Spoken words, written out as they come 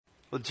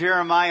Well,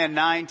 Jeremiah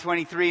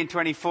 9:23 and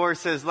 24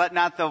 says, "Let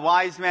not the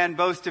wise man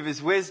boast of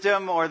his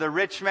wisdom, or the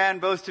rich man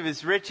boast of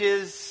his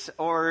riches,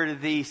 or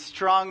the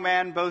strong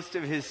man boast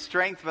of his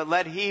strength, but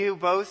let he who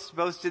boasts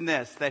boast in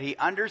this, that he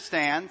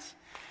understands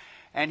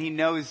and he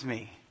knows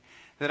me,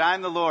 that I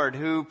am the Lord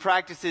who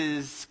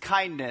practices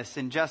kindness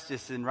and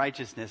justice and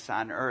righteousness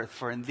on earth,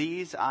 for in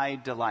these I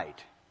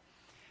delight."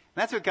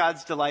 And that's what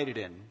God's delighted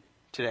in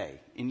today,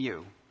 in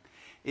you,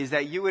 is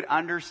that you would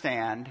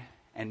understand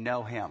and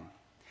know him.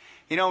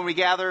 You know, when we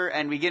gather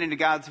and we get into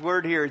God's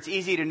Word here, it's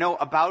easy to know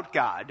about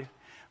God.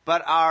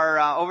 But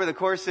over the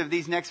course of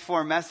these next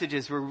 4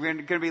 messages, we're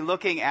going to be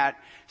looking at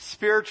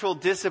spiritual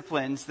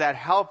disciplines that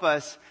help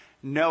us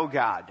know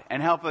God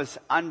and help us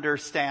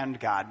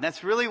understand God. And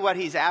that's really what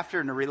he's after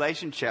in a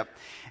relationship.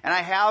 And I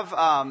have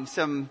I'm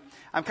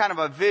kind of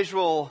a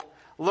visual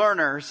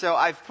learner, so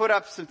I've put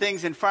up some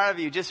things in front of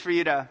you just for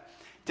you to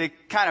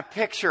kind of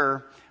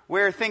picture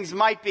where things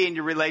might be in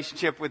your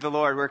relationship with the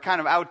Lord. We're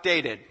kind of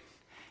outdated.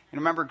 And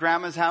remember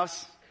Grandma's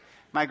house?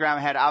 My grandma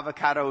had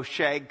avocado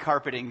shag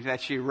carpeting that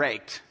she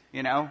raked,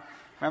 you know?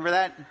 Remember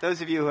that?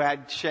 Those of you who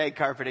had shag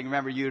carpeting,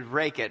 remember you'd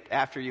rake it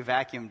after you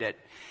vacuumed it.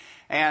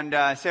 And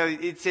so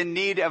it's in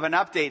need of an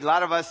update. A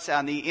lot of us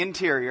on the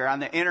interior, on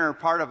the inner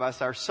part of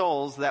us, our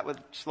souls, that would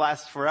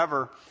last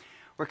forever,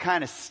 we're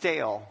kind of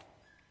stale.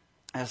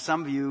 As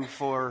some of you,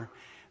 for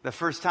the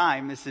first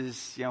time, this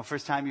is,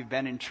 first time you've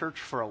been in church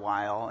for a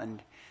while,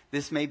 and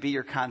this may be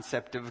your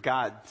concept of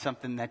God,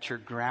 something that your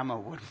grandma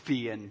would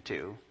be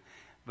into,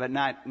 but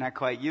not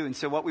quite you. And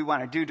so what we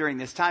want to do during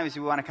this time is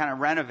we want to kind of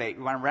renovate.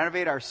 We want to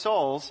renovate our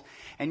souls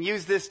and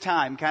use this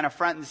time kind of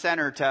front and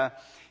center to,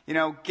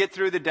 get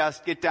through the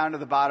dust, get down to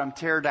the bottom,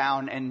 tear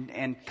down,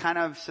 and kind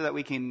of so that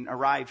we can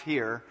arrive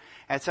here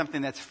at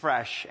something that's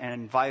fresh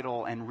and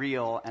vital and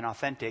real and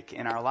authentic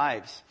in our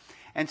lives.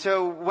 And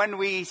so when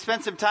we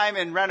spend some time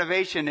in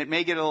renovation, it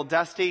may get a little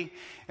dusty.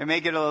 It may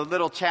get a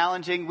little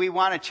challenging. We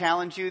want to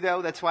challenge you,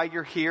 though. That's why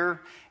you're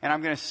here. And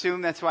I'm going to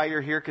assume that's why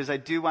you're here, because I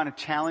do want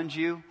to challenge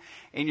you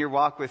in your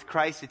walk with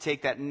Christ to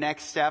take that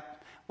next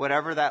step,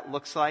 whatever that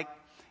looks like.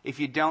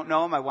 If you don't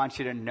know him, I want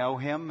you to know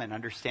him and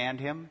understand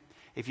him.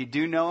 If you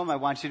do know him, I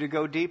want you to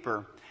go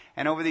deeper.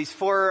 And over these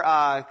four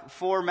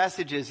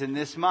messages in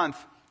this month,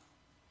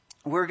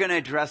 we're going to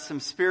address some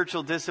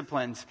spiritual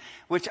disciplines,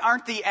 which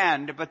aren't the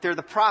end, but they're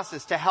the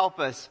process to help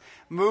us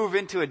move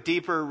into a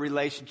deeper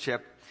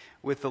relationship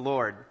with the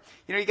Lord.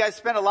 You guys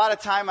spend a lot of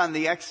time on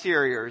the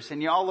exteriors,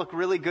 and you all look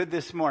really good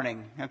this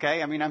morning,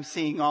 okay? I mean, I'm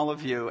seeing all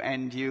of you,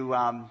 and you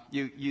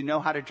know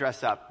how to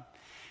dress up.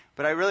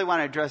 But I really want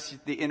to address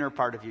the inner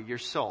part of you, your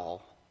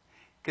soul,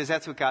 because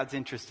that's what God's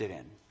interested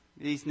in.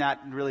 He's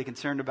not really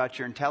concerned about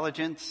your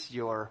intelligence,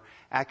 your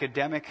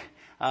academic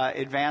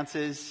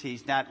advances.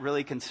 He's not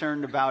really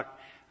concerned about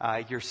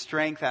your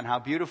strength and how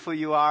beautiful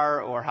you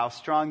are or how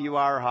strong you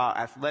are or how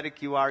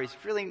athletic you are. He's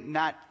really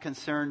not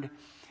concerned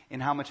in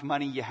how much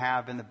money you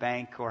have in the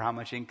bank or how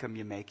much income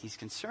you make. He's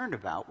concerned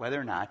about whether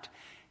or not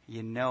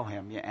you know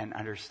him and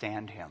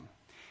understand him.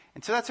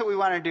 And so that's what we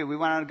want to do. We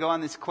want to go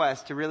on this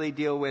quest to really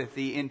deal with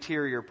the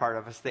interior part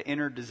of us, the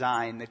inner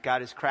design that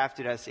God has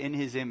crafted us in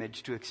his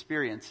image to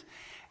experience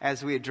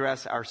as we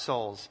address our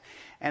souls.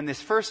 And this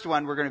first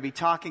one, we're going to be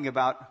talking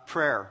about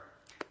prayer.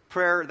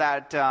 Prayer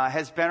that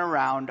has been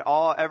around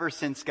ever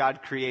since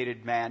God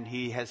created man.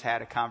 He has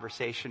had a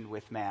conversation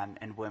with man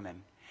and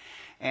women.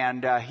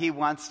 And he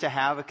wants to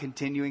have a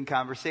continuing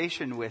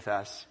conversation with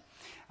us.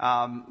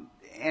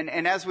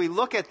 And as we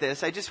look at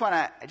this, I just want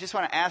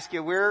to ask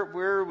you,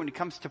 where when it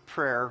comes to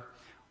prayer,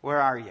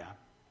 where are you?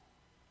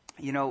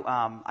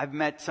 I've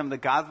met some of the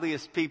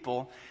godliest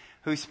people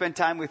who spend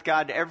time with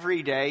God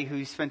every day,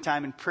 who spend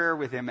time in prayer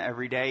with him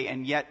every day,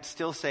 and yet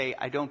still say,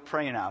 I don't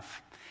pray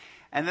enough.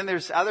 And then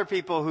there's other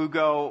people who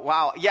go,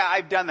 wow, yeah,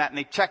 I've done that, and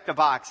they check the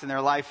box, and their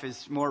life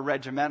is more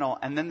regimental.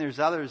 And then there's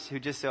others who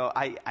just say,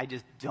 I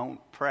just don't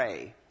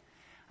pray.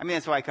 I mean,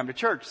 that's why I come to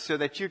church, so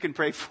that you can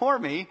pray for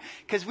me,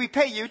 because we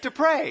pay you to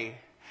pray.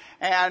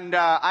 And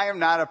I am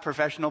not a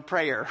professional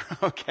prayer,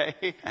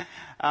 okay?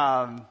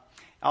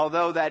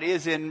 Although that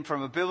is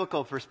from a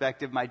biblical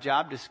perspective, my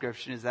job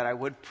description is that I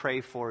would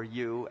pray for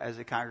you as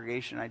a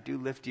congregation. I do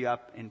lift you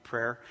up in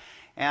prayer.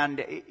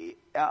 And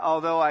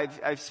although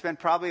I've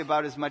spent probably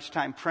about as much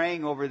time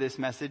praying over this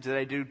message that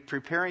I do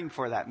preparing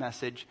for that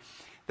message,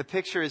 the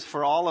picture is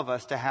for all of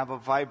us to have a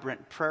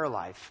vibrant prayer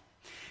life.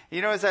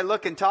 As I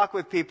look and talk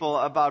with people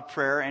about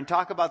prayer and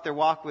talk about their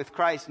walk with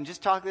Christ and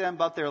just talk to them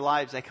about their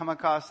lives, I come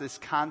across this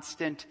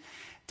constant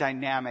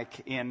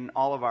dynamic in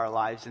all of our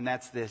lives, and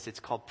that's this.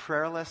 It's called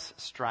prayerless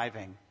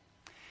striving.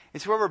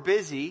 It's where we're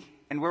busy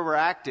and where we're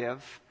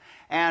active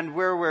and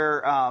where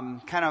we're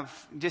kind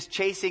of just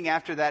chasing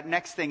after that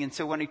next thing. And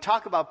so when we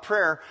talk about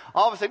prayer,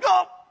 all of us say,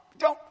 oh,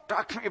 don't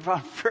talk to me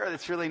about prayer.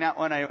 That's really not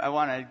one I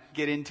want to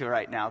get into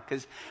right now,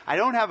 because I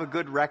don't have a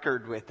good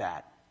record with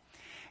that.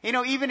 You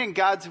know, even in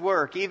God's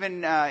work,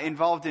 even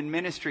involved in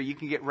ministry, you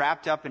can get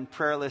wrapped up in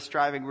prayerless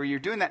striving, where you're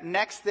doing that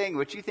next thing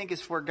which you think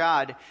is for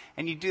God,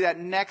 and you do that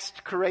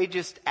next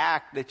courageous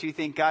act that you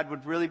think God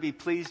would really be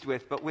pleased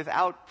with. But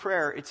without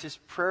prayer, it's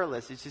just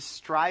prayerless. It's just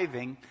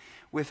striving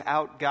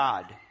without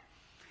God.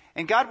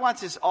 And God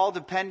wants us all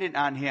dependent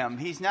on Him.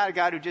 He's not a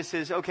God who just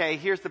says, okay,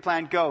 here's the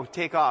plan, go,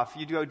 take off.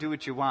 You go do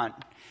what you want.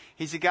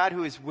 He's a God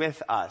who is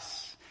with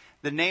us.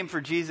 The name for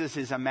Jesus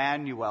is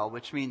Emmanuel,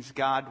 which means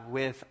God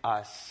with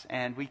us.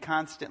 And we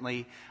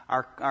constantly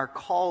are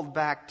called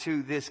back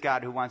to this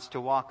God who wants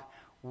to walk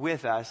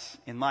with us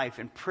in life.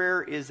 And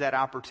prayer is that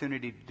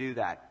opportunity to do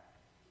that.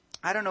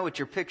 I don't know what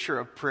your picture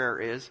of prayer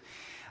is,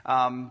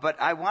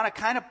 but I want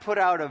to kind of put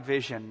out a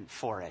vision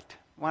for it.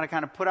 I want to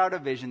kind of put out a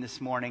vision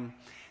this morning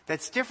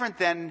that's different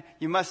than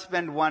you must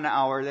spend 1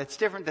 hour. That's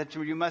different than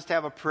you must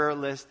have a prayer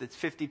list that's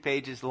 50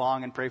 pages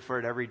long and pray for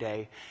it every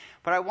day.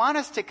 But I want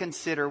us to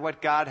consider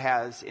what God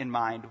has in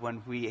mind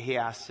when He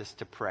asks us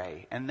to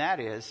pray. And that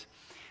is,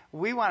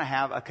 we want to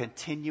have a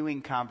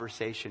continuing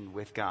conversation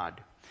with God.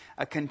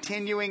 A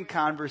continuing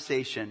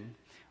conversation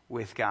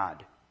with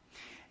God.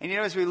 And you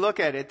know, as we look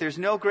at it, there's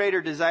no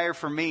greater desire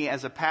for me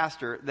as a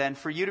pastor than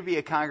for you to be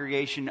a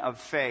congregation of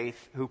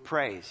faith who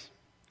prays.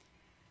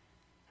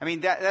 I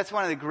mean, that's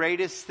one of the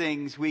greatest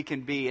things we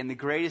can be and the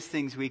greatest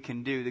things we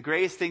can do. The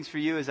greatest things for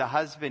you as a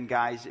husband,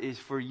 guys, is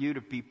for you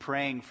to be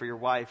praying for your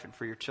wife and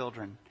for your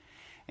children.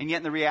 And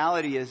yet the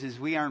reality is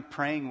we aren't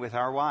praying with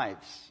our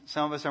wives.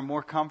 Some of us are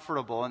more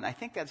comfortable, and I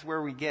think that's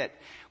where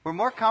we're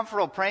more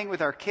comfortable praying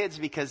with our kids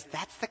because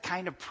that's the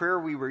kind of prayer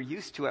we were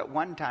used to at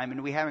one time,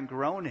 and we haven't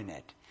grown in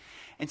it.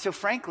 And so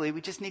frankly,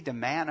 we just need to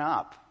man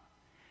up,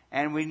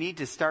 and we need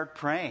to start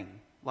praying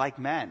like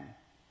men.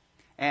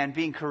 And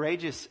being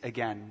courageous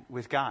again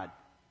with God.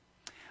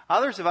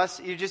 Others of us,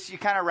 you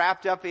kind of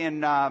wrapped up in,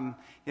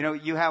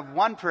 you have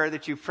one prayer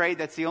that you've prayed.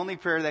 That's the only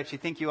prayer that you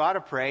think you ought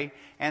to pray.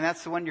 And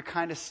that's the one you're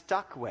kind of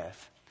stuck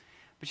with.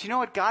 But you know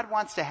what? God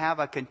wants to have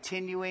a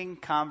continuing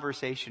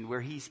conversation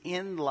where He's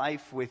in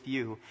life with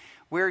you.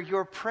 Where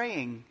you're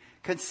praying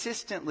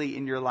consistently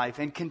in your life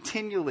and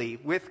continually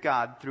with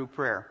God through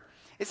prayer.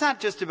 It's not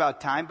just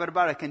about time, but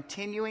about a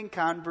continuing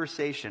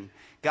conversation.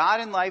 God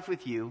in life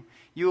with you,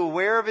 you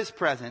aware of His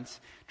presence,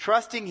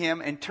 trusting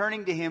Him and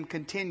turning to Him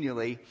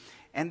continually.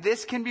 And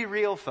this can be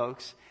real,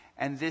 folks,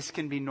 and this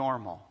can be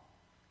normal.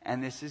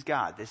 And this is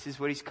God. This is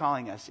what He's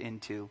calling us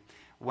into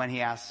when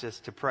He asks us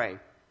to pray. And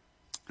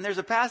there's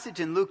a passage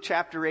in Luke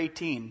chapter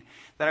 18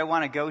 that I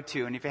want to go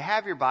to. And if you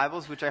have your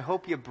Bibles, which I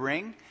hope you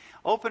bring,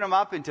 open them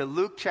up into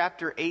Luke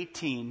chapter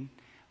 18,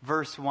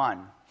 verse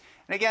 1.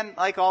 And again,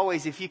 like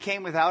always, if you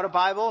came without a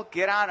Bible,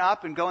 get on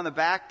up and go in the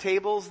back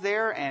tables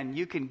there, and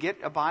you can get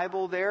a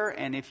Bible there.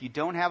 And if you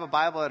don't have a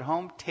Bible at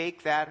home,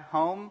 take that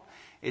home.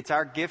 It's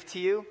our gift to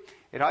you.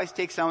 It always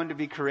takes someone to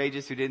be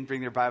courageous who didn't bring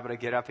their Bible to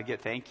get up and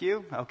get thank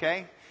you,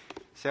 okay?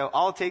 So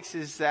all it takes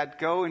is that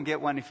go and get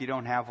one if you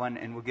don't have one,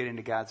 and we'll get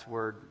into God's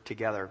Word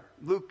together.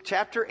 Luke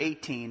chapter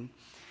 18,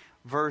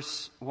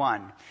 verse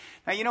 1.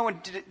 Now, you know,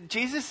 when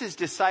Jesus'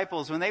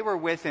 disciples, when they were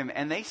with Him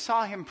and they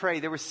saw Him pray,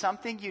 there was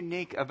something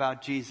unique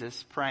about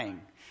Jesus praying.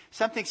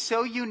 Something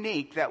so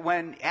unique that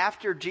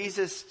after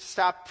Jesus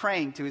stopped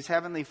praying to His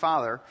Heavenly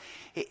Father,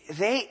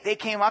 they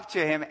came up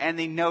to Him and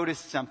they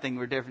noticed something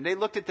were different. They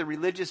looked at the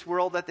religious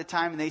world at the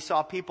time and they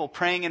saw people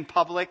praying in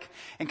public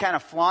and kind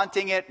of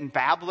flaunting it and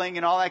babbling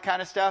and all that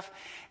kind of stuff.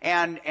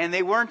 And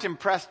they weren't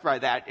impressed by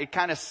that. It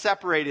kind of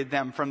separated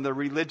them from the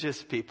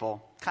religious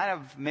people. Kind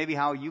of maybe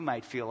how you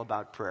might feel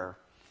about prayer.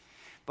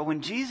 But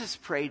when Jesus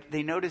prayed,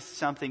 they noticed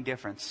something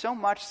different. So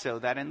much so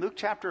that in Luke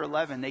chapter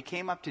 11, they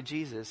came up to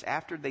Jesus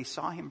after they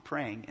saw Him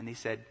praying and they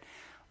said,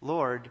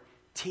 Lord,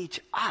 teach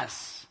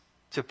us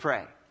to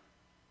pray.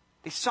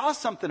 They saw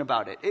something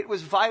about it. It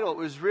was vital. It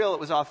was real. It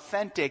was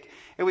authentic.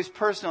 It was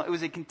personal. It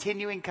was a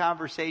continuing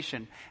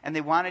conversation. And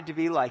they wanted to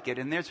be like it.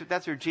 And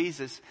that's where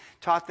Jesus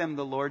taught them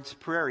the Lord's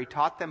Prayer. He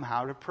taught them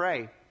how to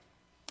pray.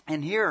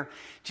 And here,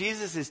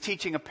 Jesus is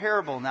teaching a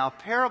parable. Now, a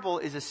parable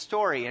is a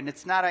story, and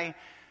it's kind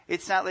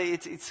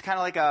of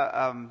like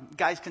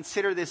guys,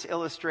 consider this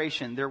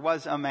illustration. There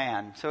was a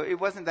man. So it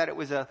wasn't that it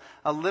was a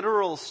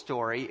literal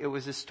story. It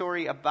was a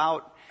story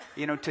about,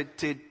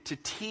 to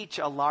teach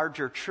a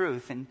larger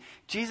truth. And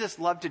Jesus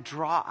loved to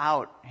draw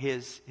out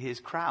his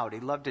crowd. He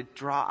loved to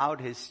draw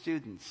out His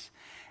students.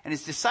 And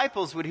His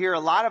disciples would hear a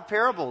lot of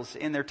parables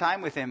in their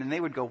time with Him, and they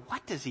would go,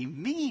 what does He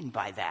mean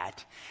by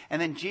that?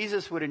 And then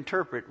Jesus would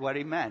interpret what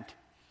He meant.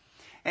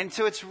 And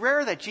so it's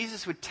rare that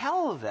Jesus would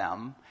tell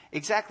them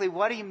exactly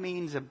what He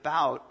means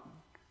about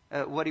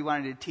what He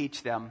wanted to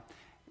teach them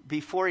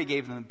before He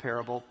gave them the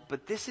parable.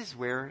 But this is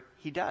where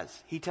He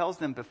does. He tells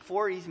them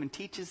before He even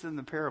teaches them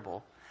the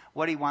parable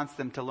what He wants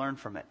them to learn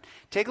from it.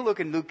 Take a look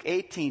in Luke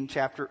 18,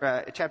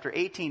 chapter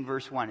 18,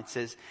 verse 1. It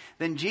says,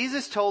 Then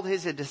Jesus told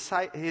His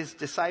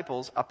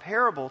disciples a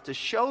parable to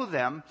show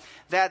them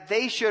that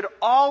they should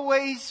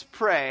always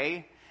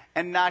pray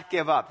and not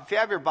give up. If you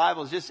have your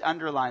Bibles, just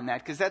underline that,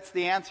 because that's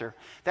the answer.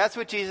 That's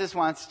what Jesus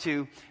wants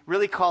to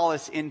really call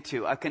us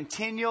into, a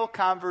continual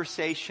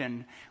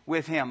conversation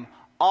with Him.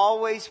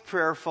 always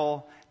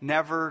prayerful,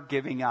 never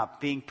giving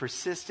up, being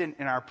persistent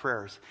in our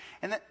prayers.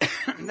 And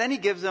then, then he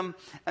gives them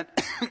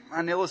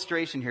an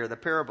illustration here, the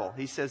parable.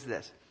 He says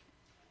this.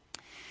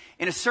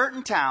 In a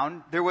certain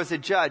town, there was a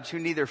judge who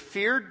neither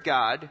feared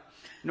God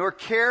nor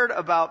cared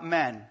about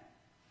men.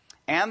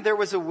 And there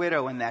was a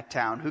widow in that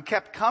town who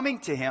kept coming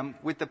to him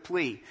with the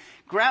plea,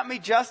 "Grant me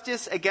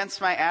justice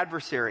against my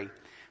adversary."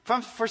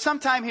 For some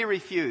time he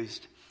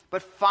refused.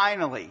 But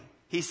finally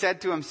he said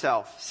to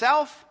himself,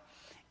 "Self,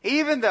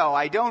 even though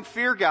I don't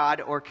fear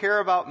God or care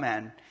about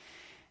men,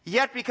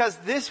 yet because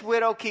this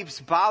widow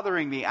keeps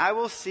bothering me, I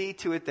will see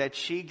to it that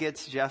she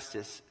gets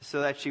justice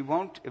so that she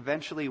won't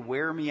eventually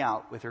wear me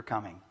out with her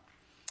coming."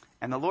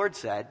 And the Lord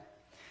said,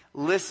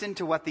 "Listen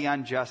to what the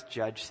unjust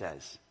judge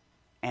says.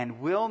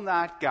 And will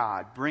not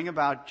God bring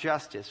about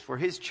justice for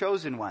his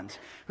chosen ones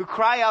who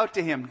cry out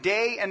to him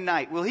day and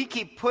night? Will he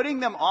keep putting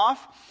them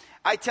off?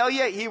 I tell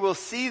you, he will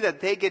see that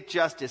they get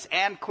justice,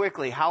 and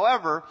quickly.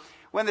 However,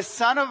 when the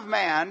Son of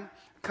Man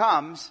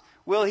comes,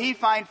 will he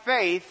find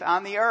faith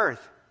on the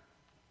earth?"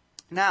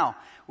 Now,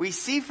 we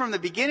see from the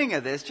beginning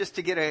of this, just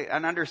to get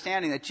an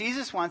understanding, that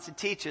Jesus wants to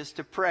teach us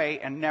to pray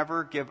and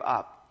never give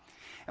up.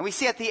 And we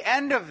see at the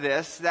end of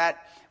this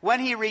that when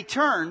he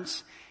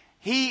returns,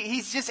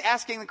 he's just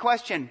asking the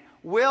question,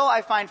 will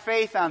I find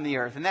faith on the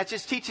earth? And that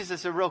just teaches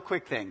us a real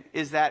quick thing,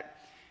 is that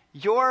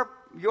your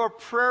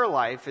prayer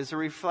life is a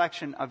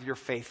reflection of your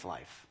faith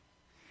life.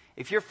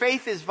 If your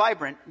faith is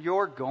vibrant,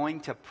 you're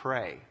going to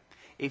pray.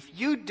 If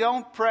you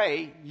don't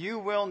pray, you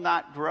will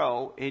not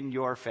grow in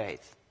your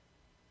faith.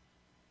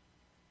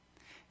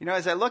 You know,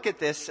 as I look at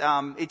this,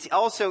 it's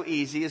also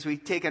easy, as we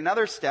take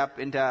another step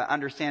into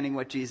understanding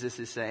what Jesus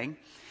is saying,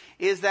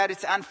 is that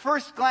it's on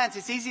first glance,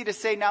 it's easy to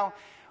say, now,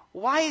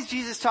 why is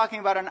Jesus talking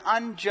about an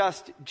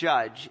unjust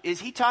judge? Is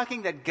he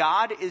talking that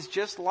God is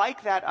just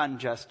like that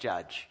unjust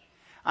judge?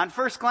 On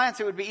first glance,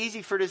 it would be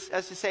easy for us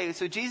to say,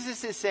 so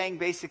Jesus is saying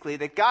basically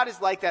that God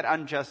is like that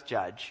unjust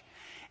judge.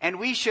 And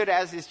we should,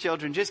 as his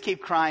children, just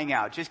keep crying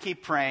out, just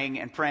keep praying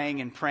and praying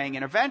and praying.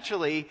 And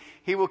eventually,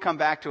 he will come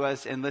back to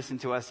us and listen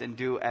to us and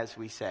do as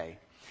we say.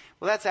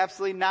 Well, that's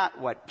absolutely not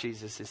what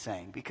Jesus is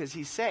saying. Because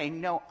he's saying,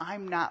 no,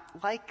 I'm not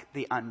like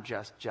the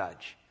unjust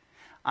judge.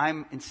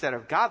 Instead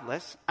of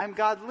godless, I'm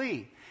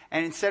godly.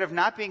 And instead of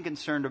not being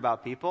concerned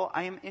about people,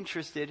 I am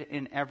interested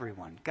in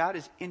everyone. God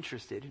is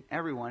interested in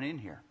everyone in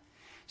here.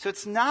 So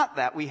it's not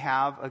that we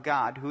have a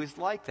God who is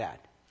like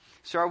that.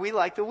 So are we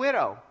like the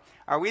widow?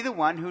 Are we the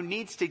one who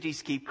needs to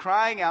just keep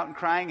crying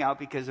out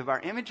because of our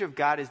image of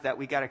God is that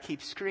we got to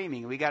keep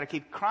screaming. We got to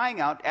keep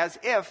crying out as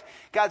if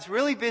God's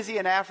really busy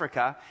in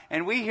Africa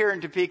and we here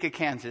in Topeka,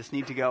 Kansas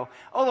need to go,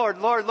 "Oh Lord,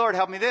 Lord, Lord,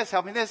 help me this,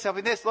 help me this, help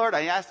me this. Lord,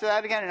 I asked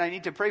that again and I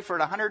need to pray for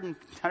it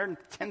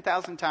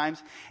 110,000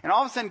 times." And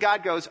all of a sudden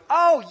God goes,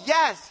 "Oh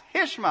yes,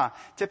 Hishma,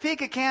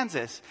 Topeka,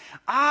 Kansas.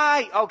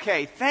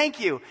 Okay, thank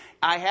you.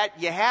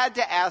 You had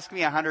to ask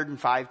me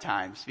 105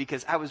 times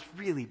because I was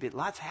really big.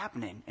 Lots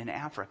happening in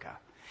Africa.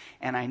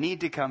 And I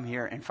need to come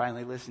here and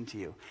finally listen to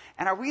you."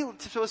 And are we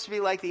supposed to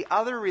be like the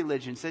other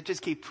religions that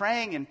just keep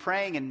praying and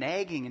praying and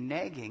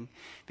nagging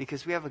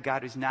because we have a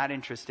God who's not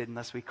interested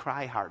unless we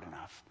cry hard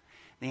enough?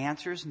 The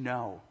answer is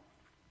no.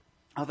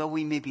 Although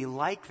we may be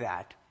like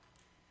that,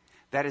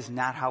 that is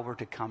not how we're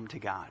to come to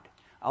God.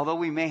 Although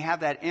we may have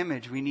that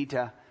image, we need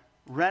to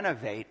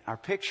renovate our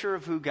picture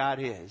of who God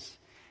is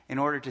in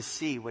order to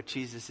see what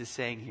Jesus is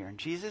saying here. And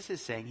Jesus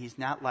is saying he's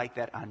not like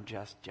that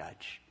unjust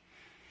judge.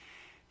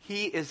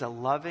 He is a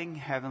loving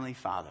Heavenly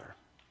Father.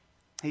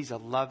 He's a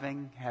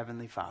loving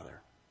Heavenly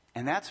Father.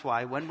 And that's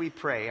why when we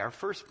pray, our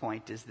first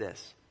point is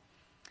this.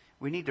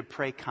 We need to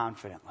pray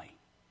confidently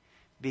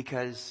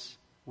because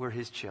we're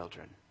his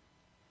children.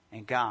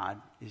 And God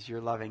is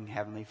your loving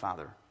Heavenly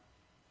Father.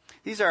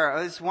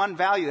 This one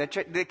value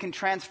that can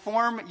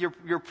transform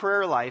your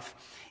prayer life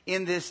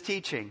in this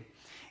teaching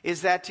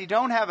is that you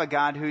don't have a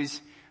God who's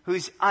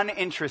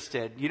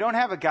uninterested. You don't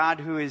have a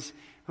God who is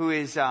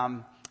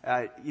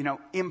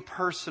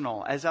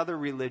impersonal, as other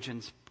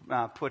religions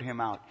put him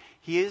out.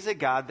 He is a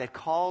God that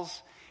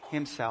calls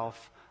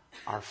himself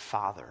our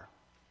Father,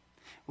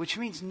 which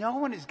means no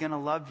one is going to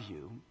love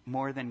you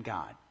more than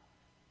God.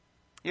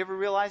 You ever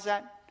realize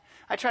that?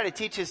 I try to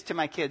teach this to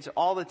my kids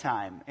all the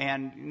time,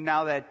 and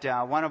now that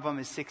one of them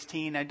is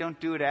 16, I don't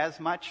do it as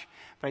much,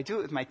 but I do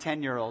it with my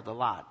 10-year-old a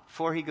lot.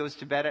 Before he goes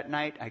to bed at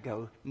night, I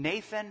go,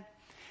 "Nathan,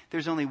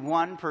 there's only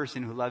one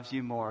person who loves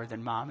you more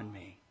than Mom and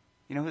me.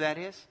 You know who that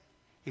is?"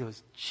 He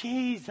goes,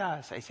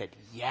 "Jesus." I said,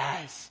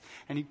 "Yes."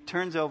 And he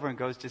turns over and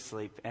goes to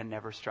sleep and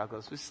never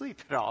struggles with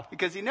sleep at all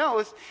because he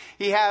knows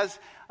he has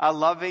a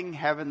loving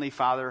Heavenly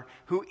Father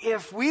who,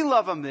 if we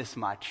love him this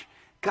much,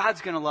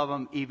 God's going to love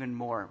him even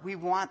more. We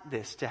want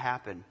this to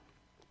happen.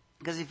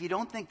 Because if you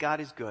don't think God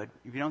is good,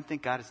 if you don't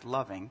think God is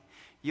loving,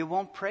 you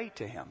won't pray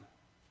to him.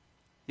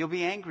 You'll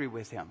be angry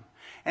with him.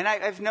 And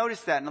I've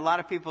noticed that in a lot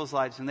of people's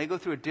lives when they go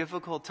through a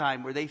difficult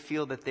time where they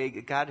feel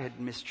that God had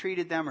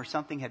mistreated them or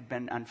something had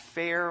been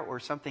unfair or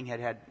something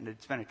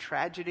it's been a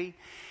tragedy.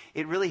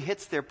 It really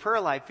hits their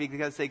prayer life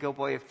because they go,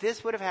 boy, if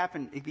this would have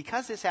happened,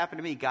 because this happened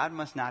to me, God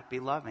must not be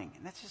loving.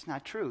 And that's just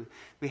not true.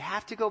 We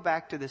have to go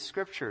back to the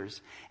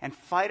scriptures and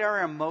fight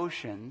our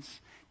emotions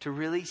to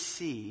really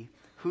see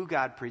who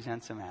God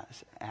presents him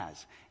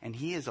as. And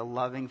he is a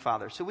loving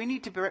father. So we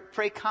need to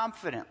pray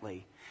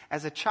confidently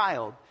as a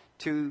child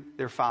to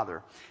their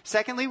father.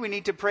 Secondly, we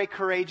need to pray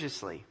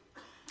courageously.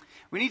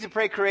 We need to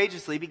pray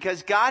courageously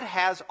because God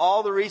has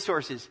all the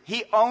resources.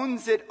 He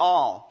owns it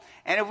all.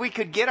 And if we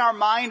could get our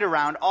mind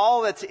around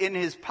all that's in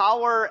his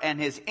power and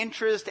his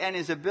interest and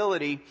his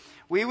ability,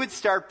 we would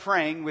start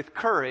praying with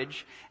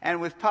courage and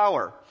with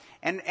power.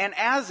 And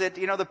as it,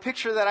 the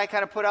picture that I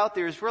kind of put out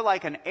there is we're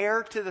like an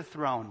heir to the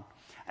throne.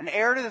 An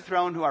heir to the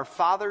throne who our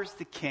Father's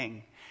the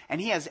King. And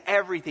he has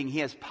everything. He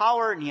has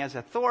power and he has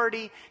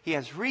authority. He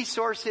has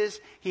resources.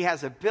 He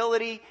has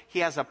ability. He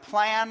has a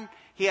plan.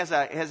 He has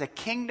a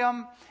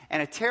kingdom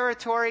and a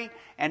territory.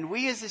 And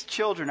we as his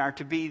children are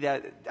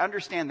to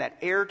understand that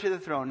heir to the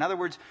throne. In other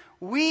words,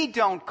 we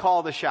don't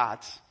call the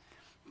shots,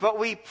 but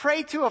we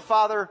pray to a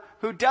Father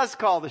who does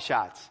call the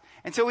shots.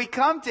 And so we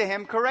come to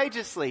him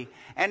courageously.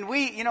 And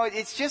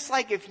it's just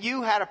like if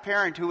you had a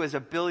parent who was a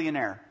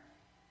billionaire.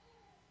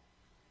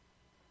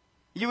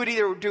 You would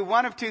either do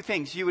one of two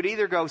things. You would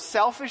either go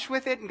selfish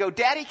with it and go,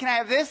 Daddy, can I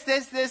have this,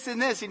 this, this,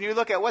 and this? And you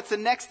look at what's the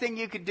next thing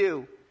you could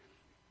do.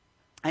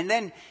 And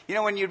then,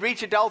 when you'd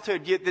reach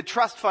adulthood, the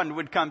trust fund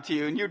would come to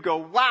you and you'd go,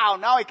 wow,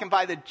 now I can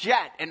buy the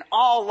jet and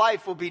all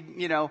life will be,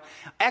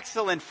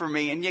 excellent for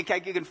me. And you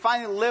can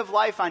finally live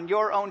life on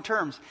your own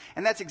terms.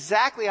 And that's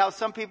exactly how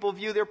some people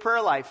view their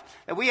prayer life.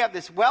 That we have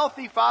this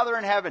wealthy Father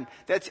in heaven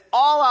that's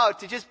all out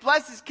to just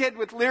bless his kid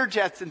with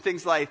Learjets and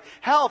things like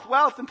health,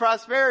 wealth, and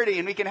prosperity.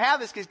 And we can have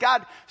this because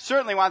God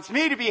certainly wants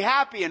me to be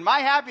happy and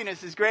my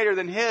happiness is greater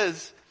than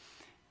his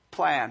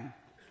plan.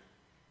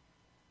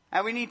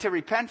 And we need to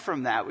repent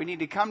from that. We need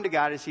to come to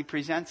God as he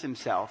presents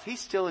himself. He's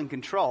still in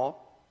control.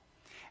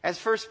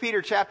 As 1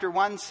 Peter chapter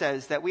 1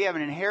 says, that we have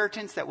an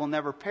inheritance that will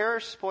never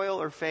perish,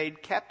 spoil, or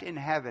fade, kept in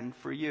heaven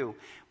for you.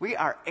 We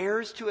are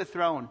heirs to a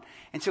throne.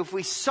 And so if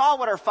we saw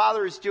what our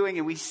Father is doing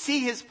and we see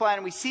his plan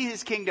and we see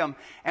his kingdom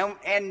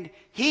and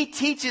he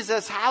teaches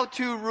us how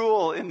to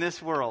rule in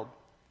this world,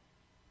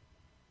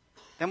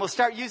 then we'll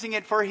start using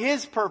it for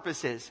his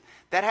purposes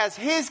that has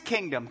his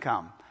kingdom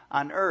come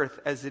on earth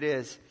as it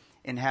is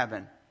in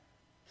heaven.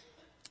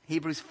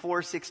 Hebrews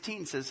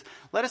 4:16 says,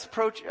 let us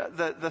approach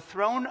the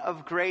throne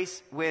of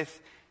grace with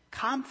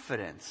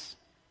confidence,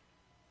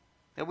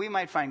 that we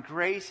might find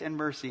grace and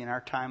mercy in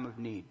our time of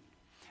need.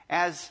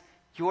 As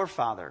your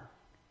Father,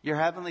 your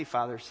heavenly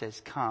Father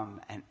says, come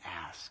and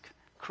ask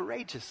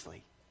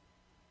courageously.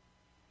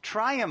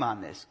 Try him on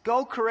this.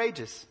 Go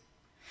courageous.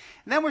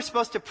 And then we're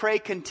supposed to pray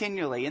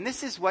continually. And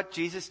this is what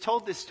Jesus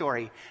told this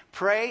story.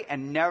 Pray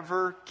and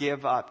never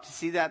give up. Do you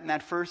see that in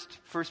that first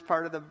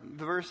part of the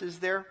verses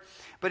there?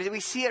 But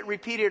we see it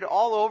repeated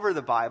all over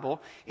the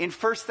Bible. In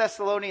 1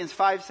 Thessalonians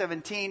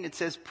 5:17, it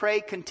says, pray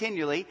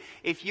continually.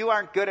 If you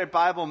aren't good at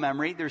Bible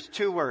memory, there's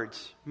two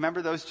words.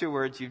 Remember those two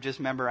words. You've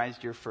just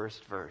memorized your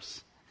first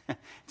verse.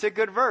 It's a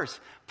good verse.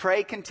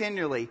 Pray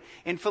continually.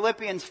 In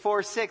Philippians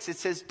 4:6, it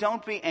says,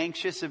 don't be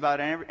anxious about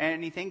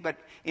anything, but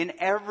in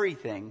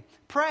everything,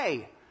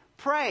 pray.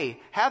 Pray.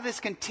 Have this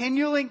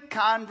continuing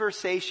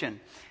conversation.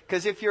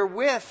 Because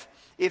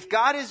if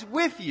God is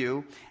with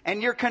you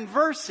and you're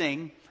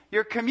conversing,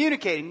 you're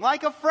communicating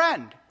like a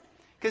friend.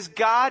 Because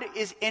God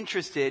is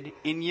interested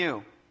in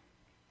you.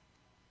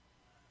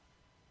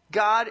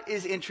 God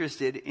is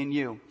interested in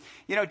you.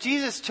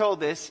 Jesus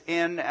told this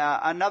in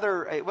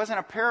it wasn't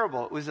a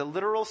parable, it was a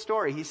literal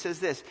story. He says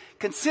this,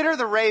 consider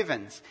the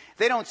ravens.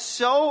 They don't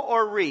sow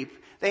or reap.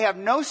 They have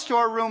no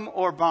storeroom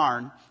or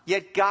barn,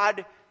 yet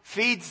God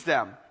feeds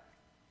them.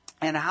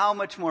 And how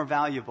much more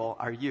valuable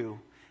are you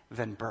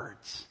than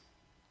birds?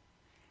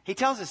 He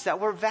tells us that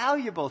we're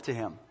valuable to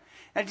him.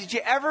 Now, did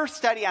you ever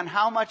study on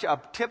how much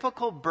a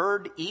typical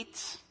bird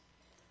eats?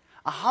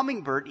 A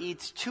hummingbird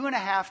eats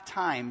 2.5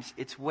 times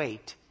its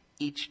weight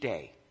each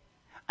day.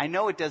 I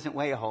know it doesn't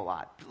weigh a whole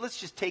lot, but let's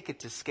just take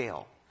it to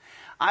scale.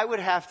 I would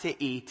have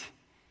to eat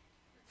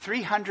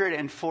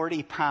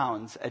 340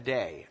 pounds a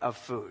day of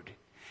food.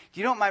 Do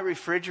you know what my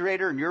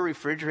refrigerator and your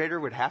refrigerator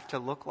would have to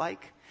look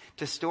like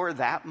to store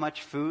that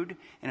much food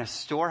in a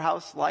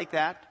storehouse like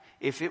that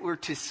if it were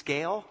to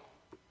scale?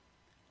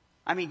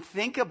 I mean,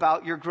 think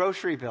about your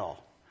grocery bill.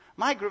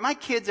 My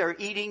kids are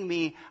eating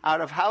me out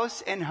of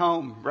house and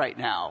home right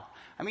now.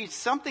 I mean,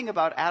 something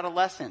about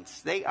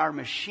adolescents. They are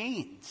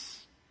machines.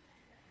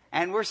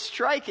 And we're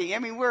striking. I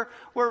mean,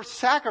 we're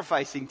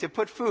sacrificing to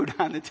put food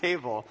on the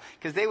table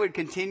because they would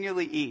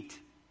continually eat.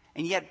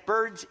 And yet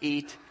birds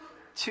eat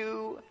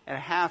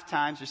 2.5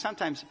 times, or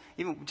sometimes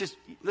even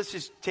let's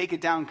just take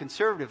it down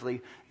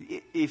conservatively.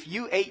 If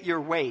you ate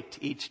your weight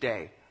each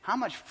day, how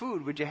much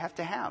food would you have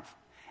to have?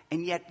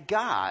 And yet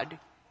God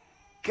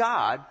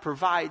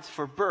provides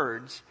for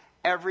birds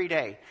every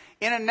day.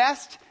 In a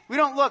nest, we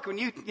don't look. When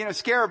you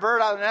scare a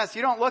bird out of the nest,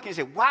 you don't look and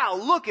you say, wow,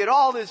 look at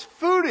all this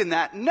food in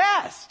that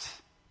nest.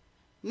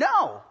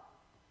 No.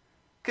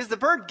 Because the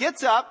bird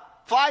gets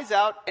up, flies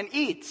out, and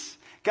eats.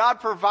 God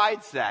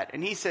provides that.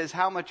 And he says,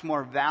 how much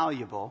more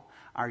valuable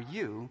are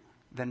you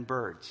than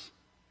birds?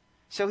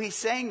 So he's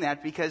saying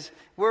that because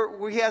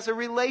he has a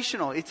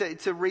relational,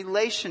 it's a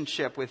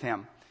relationship with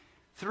him.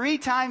 3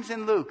 times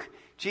in Luke,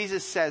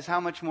 Jesus says,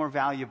 how much more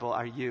valuable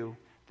are you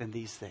than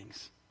these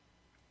things?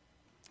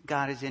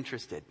 God is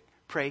interested.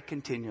 Pray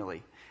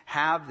continually.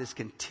 Have this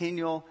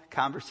continual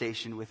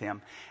conversation with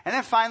him. And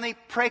then finally,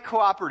 pray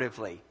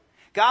cooperatively.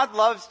 God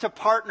loves to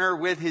partner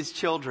with his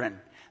children.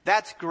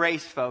 That's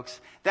grace,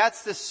 folks.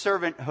 That's the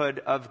servanthood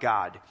of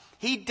God.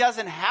 He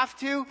doesn't have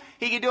to.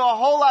 He can do a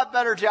whole lot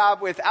better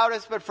job without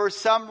us, but for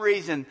some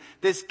reason,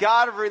 this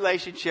God of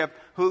relationship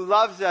who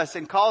loves us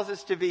and calls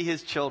us to be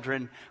his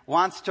children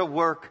wants to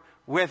work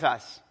with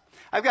us.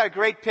 I've got a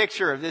great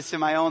picture of this in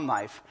my own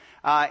life.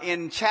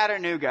 In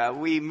Chattanooga,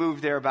 we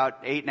moved there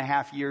about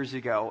 8.5 years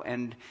ago,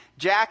 and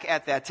Jack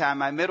at that time,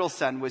 my middle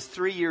son, was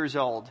 3 years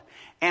old.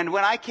 And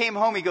when I came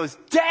home, he goes,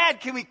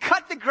 Dad, can we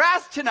cut the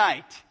grass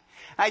tonight?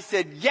 I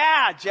said,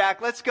 yeah,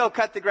 Jack, let's go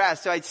cut the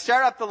grass. So I'd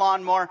start up the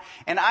lawnmower,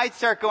 and I'd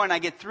start going. I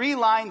get 3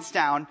 lines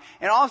down,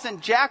 and all of a sudden,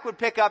 Jack would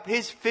pick up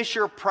his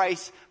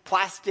Fisher-Price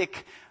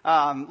plastic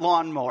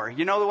lawnmower.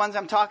 You know the ones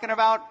I'm talking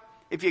about?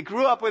 If you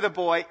grew up with a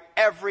boy,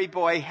 every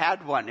boy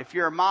had one. If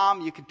you're a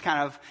mom, you could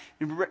kind of,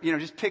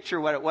 just picture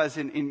what it was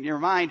in your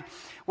mind.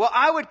 Well,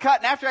 I would cut,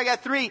 and after I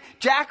got 3,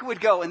 Jack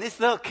would go, and this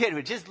little kid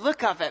would just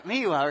look up at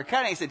me while we're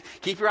cutting. He said,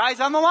 keep your eyes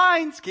on the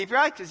lines, keep your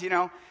eyes, because,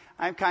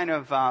 I'm kind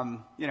of,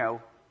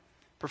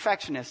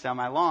 perfectionist on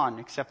my lawn,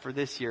 except for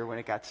this year when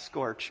it got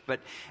scorched. But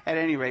at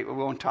any rate, we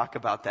won't talk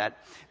about that.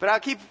 But I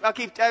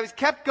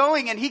kept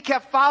going, and he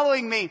kept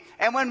following me.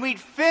 And when we'd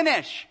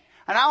finish,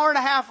 an hour and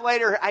a half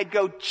later, I'd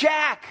go,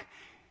 Jack,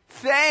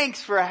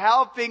 thanks for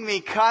helping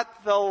me cut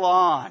the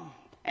lawn.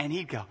 And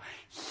he'd go,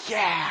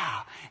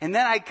 yeah. And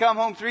then I'd come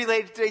home 3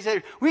 days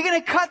later, we're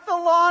going to cut the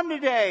lawn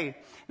today.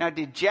 Now,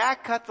 did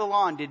Jack cut the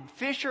lawn? Did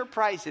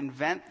Fisher-Price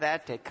invent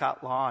that to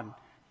cut lawn?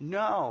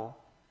 No,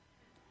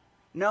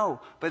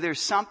 but there's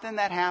something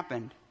that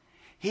happened.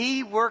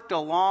 He worked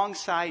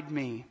alongside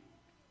me,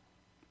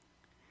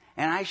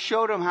 and I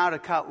showed him how to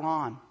cut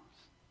lawn.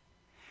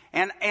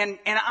 And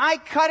I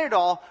cut it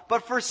all,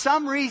 but for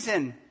some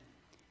reason,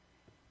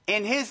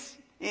 in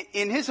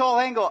his whole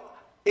angle,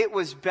 it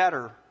was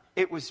better.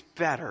 It was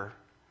better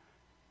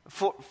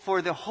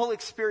for the whole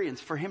experience,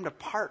 for him to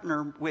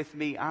partner with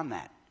me on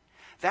that.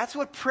 That's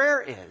what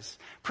prayer is.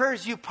 Prayer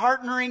is you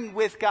partnering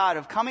with God,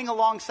 of coming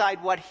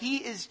alongside what he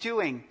is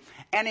doing.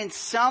 And in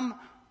some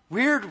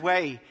weird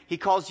way, he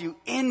calls you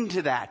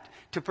into that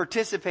to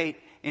participate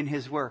in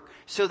his work.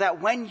 So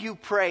that when you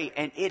pray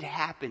and it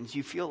happens,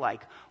 you feel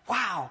like,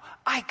 wow,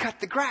 I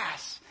cut the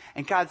grass.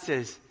 And God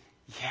says,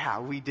 yeah,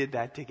 we did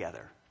that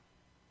together.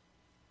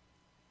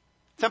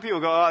 Some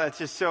people go, oh, that's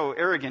just so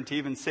arrogant to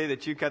even say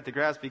that you cut the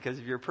grass because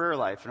of your prayer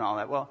life and all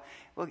that. Well,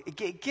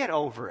 get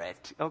over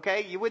it,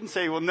 okay? You wouldn't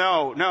say, well,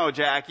 no,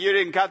 Jack, you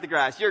didn't cut the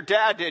grass. Your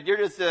dad did. You're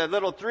just a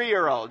little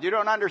 3-year-old. You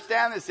don't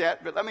understand this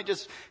yet, but let me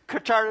just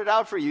chart it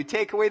out for you.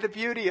 Take away the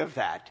beauty of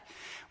that.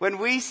 When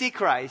we see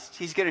Christ,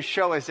 he's going to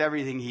show us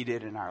everything he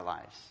did in our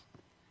lives.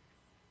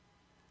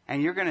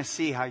 And you're going to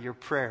see how your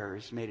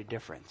prayers made a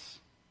difference.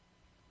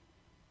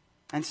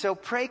 And so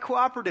pray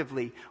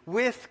cooperatively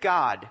with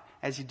God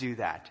as you do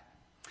that.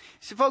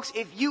 So folks,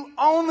 if you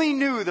only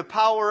knew the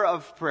power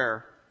of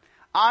prayer,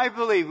 I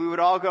believe we would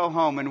all go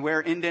home and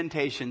wear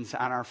indentations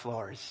on our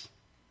floors.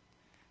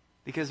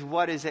 Because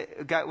what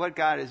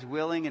God is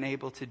willing and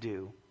able to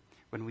do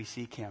when we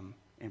seek him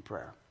in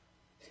prayer.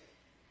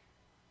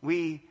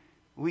 We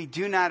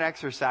do not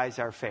exercise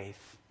our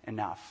faith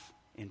enough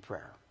in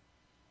prayer.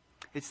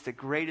 It's the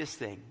greatest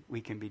thing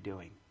we can be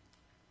doing.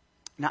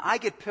 Now, I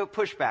get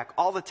pushback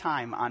all the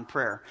time on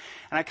prayer,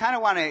 and I kind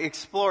of want to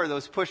explore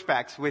those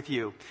pushbacks with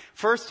you.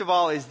 First of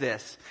all is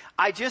this: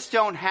 I just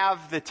don't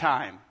have the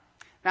time.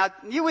 Now,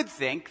 you would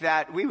think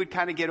that we would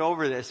kind of get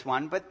over this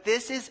one, but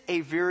this is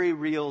a very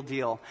real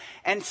deal.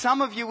 And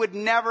some of you would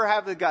never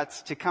have the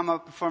guts to come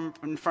up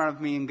in front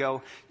of me and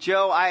go,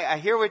 Joe, I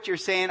hear what you're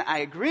saying. I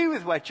agree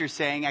with what you're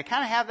saying. I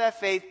kind of have that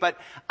faith, but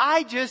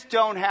I just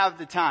don't have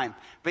the time.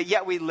 But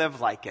yet we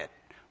live like it.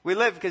 We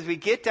live because we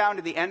get down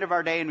to the end of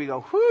our day and we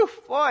go, whew,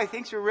 boy,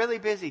 things are really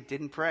busy.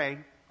 Didn't pray.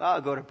 Well,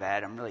 I'll go to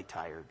bed. I'm really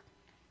tired.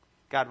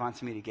 God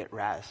wants me to get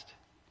rest.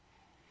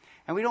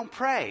 And we don't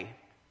pray.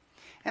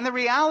 And the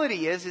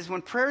reality is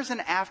when prayer is an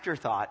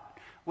afterthought,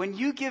 when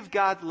you give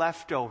God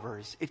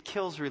leftovers, it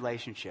kills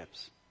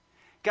relationships.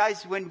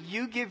 Guys, when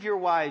you give your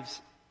wives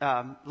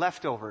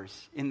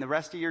leftovers in the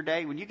rest of your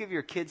day, when you give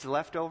your kids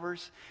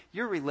leftovers,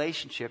 your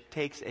relationship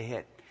takes a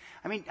hit.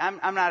 I mean,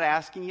 I'm not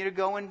asking you to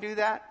go and do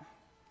that,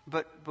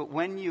 but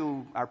when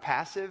you are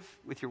passive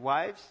with your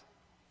wives,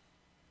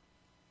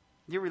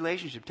 your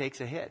relationship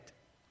takes a hit.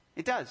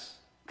 It does,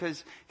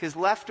 because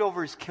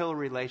leftovers kill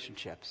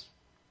relationships.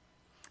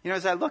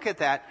 As I look at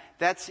that,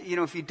 that's,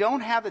 if you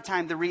don't have the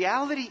time, the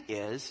reality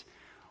is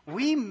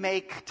we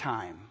make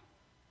time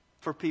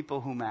for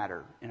people who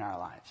matter in our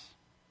lives.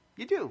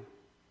 You do.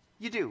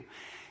 You do.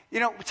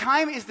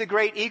 Time is the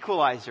great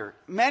equalizer.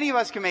 Many of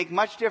us can make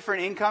much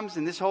different incomes,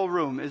 and this whole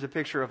room is a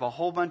picture of a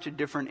whole bunch of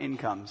different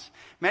incomes.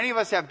 Many of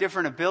us have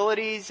different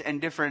abilities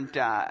and different,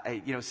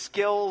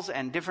 skills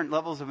and different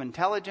levels of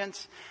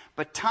intelligence,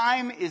 but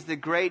time is the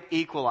great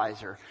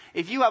equalizer.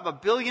 If you have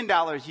 $1 billion,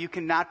 you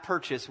cannot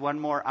purchase one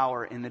more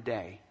hour in the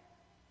day.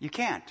 You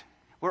can't.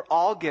 We're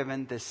all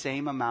given the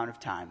same amount of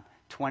time,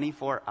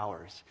 24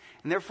 hours.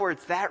 And therefore,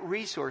 it's that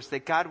resource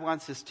that God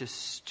wants us to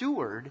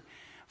steward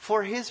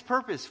for His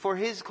purpose, for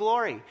His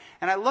glory.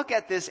 And I look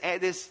at this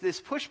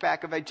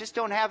pushback of I just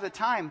don't have the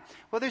time.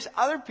 Well, there's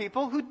other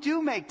people who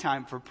do make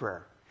time for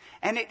prayer.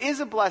 And it is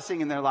a blessing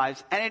in their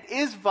lives, and it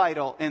is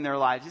vital in their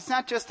lives. It's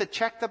not just to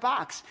check the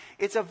box.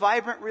 It's a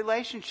vibrant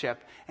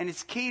relationship, and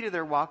it's key to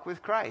their walk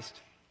with Christ.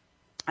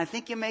 I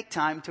think you make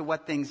time to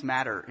what things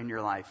matter in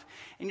your life.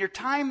 And your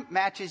time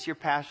matches your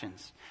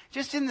passions.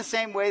 Just in the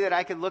same way that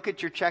I could look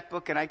at your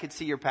checkbook and I could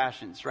see your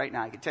passions right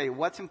now. I could tell you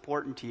what's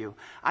important to you.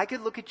 I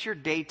could look at your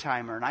day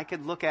timer and I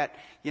could look at,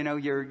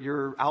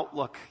 your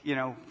Outlook,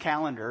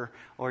 calendar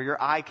or your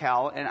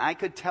iCal, and I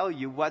could tell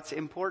you what's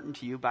important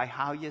to you by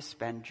how you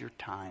spend your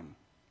time.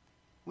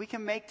 We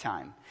can make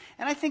time.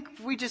 And I think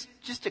we just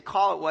to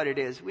call it what it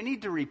is, we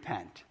need to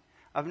repent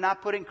of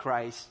not putting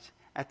Christ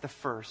at the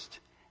first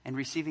and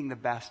receiving the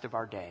best of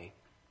our day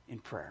in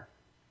prayer.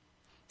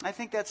 I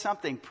think that's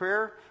something.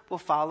 Prayer will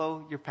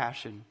follow your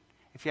passion.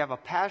 If you have a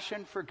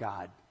passion for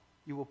God,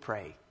 you will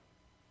pray.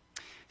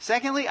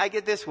 Secondly, I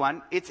get this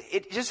one.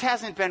 It just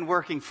hasn't been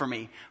working for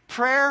me.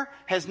 Prayer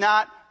has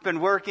not been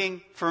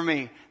working for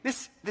me.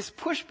 This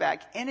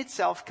pushback in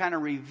itself kind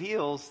of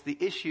reveals the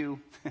issue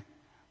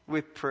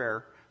with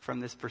prayer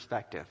from this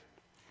perspective.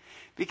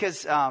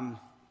 Because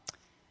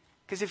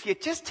if you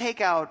just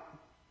take out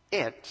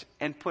it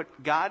and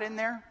put God in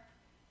there,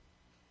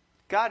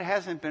 God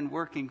hasn't been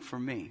working for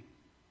me.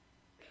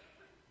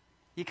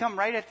 You come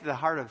right at the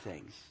heart of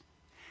things.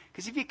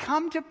 Because if you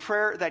come to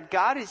prayer that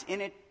God is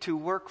in it to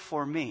work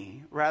for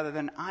me rather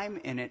than I'm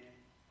in it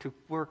to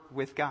work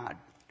with God,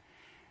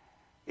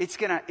 it's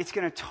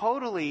gonna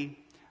totally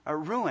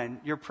ruin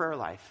your prayer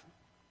life.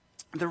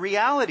 The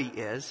reality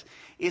is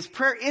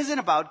prayer isn't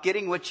about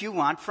getting what you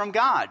want from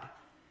God.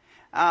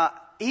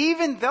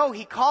 Even though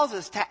He calls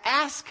us to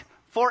ask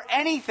for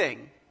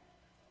anything.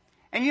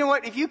 And you know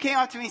what? If you came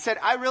up to me and said,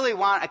 I really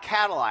want a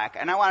Cadillac,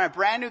 and I want a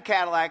brand new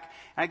Cadillac,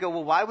 and I go,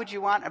 well, why would you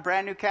want a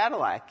brand new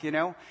Cadillac? You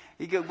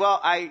go,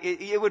 well,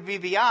 it would be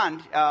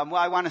beyond,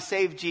 I want to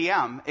save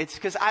GM. It's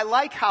because I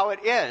like how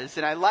it is,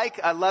 and I like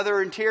a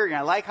leather interior, and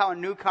I like how a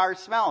new car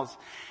smells.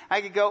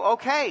 I could go,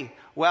 okay,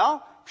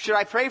 well, should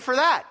I pray for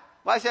that?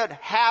 Well, I said,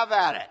 have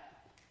at it.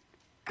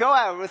 Go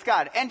at it with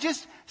God. And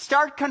just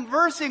start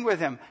conversing with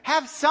Him.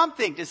 Have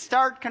something to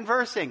start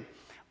conversing.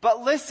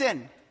 But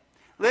listen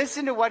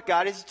to what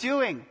God is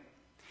doing.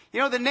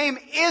 The name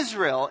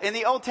Israel in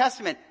the Old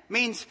Testament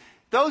means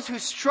those who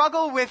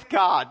struggle with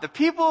God. The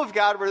people of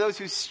God were those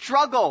who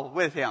struggle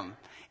with Him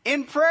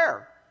in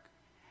prayer.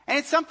 And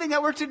it's something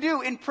that we're to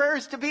do in prayer,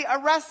 is to be a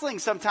wrestling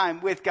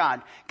sometime with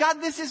God.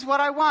 God, this is what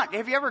I want.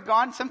 Have you ever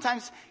gone,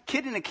 sometimes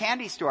kid in a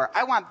candy store,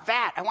 I want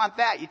that, I want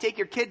that. You take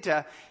your kid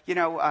to,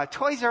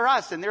 Toys R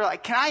Us, and they're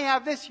like, can I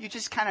have this? You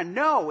just kind of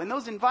know in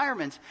those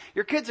environments,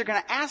 your kids are going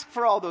to ask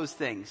for all those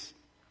things.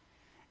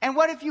 And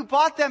what if you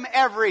bought them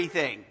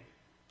everything?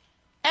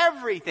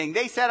 Everything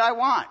they said, I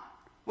want.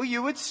 Well,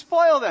 you would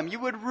spoil them. You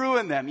would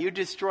ruin them. You would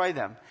destroy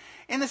them.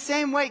 In the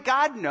same way,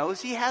 God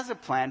knows He has a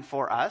plan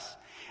for us.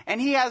 And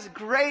He has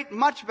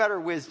much better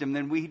wisdom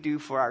than we do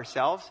for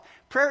ourselves.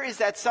 Prayer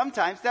is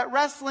sometimes that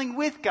wrestling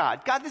with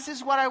God. God, this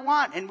is what I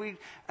want. And we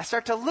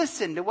start to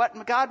listen to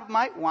what God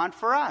might want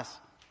for us.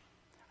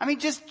 I mean,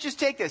 just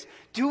take this.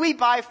 Do we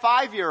buy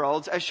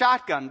 5-year-olds a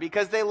shotgun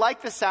because they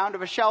like the sound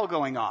of a shell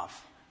going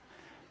off?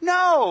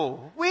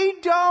 No,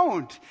 we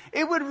don't.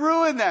 It would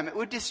ruin them. It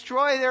would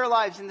destroy their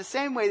lives. In the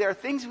same way, there are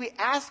things we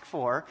ask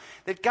for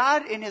that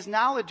God in His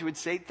knowledge would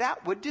say,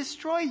 that would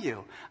destroy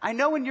you. I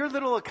know in your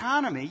little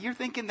economy, you're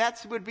thinking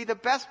that would be the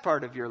best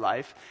part of your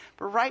life,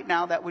 but right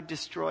now that would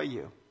destroy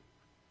you.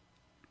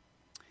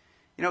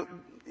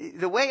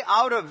 The way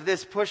out of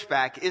this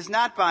pushback is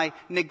not by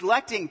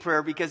neglecting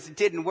prayer because it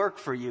didn't work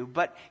for you,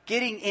 but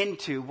getting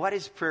into what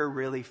is prayer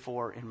really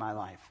for in my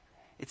life.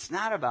 It's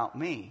not about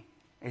me.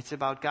 It's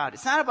about God.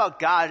 It's not about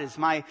God as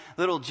my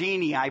little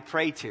genie I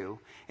pray to.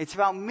 It's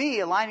about me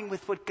aligning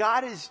with what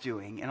God is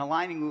doing and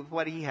aligning with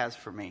what He has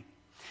for me.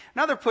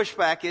 Another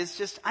pushback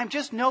is I'm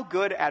just no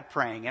good at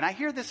praying. And I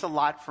hear this a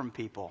lot from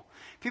people.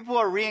 People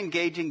are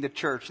re-engaging the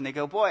church and they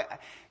go, boy,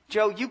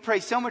 Joe, you pray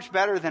so much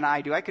better than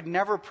I do. I could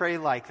never pray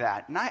like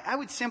that. And I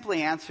would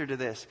simply answer to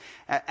this.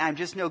 I'm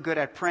just no good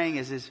at praying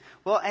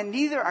and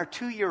neither are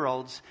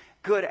 2-year-olds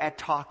good at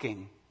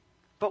talking.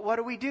 But what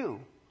do?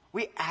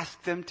 We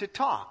ask them to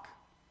talk.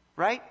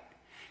 Right?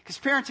 Because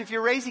parents, if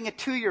you're raising a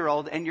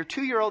 2-year-old and your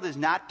 2-year-old is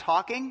not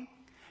talking,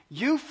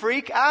 you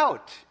freak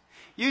out.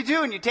 You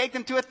do, and you take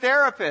them to a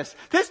therapist.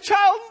 This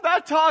child's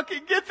not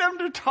talking. Get them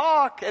to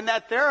talk. And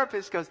that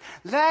therapist goes,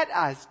 let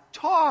us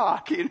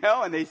talk,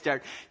 and they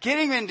start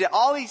getting into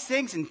all these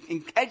things and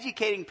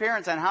educating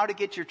parents on how to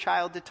get your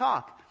child to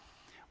talk.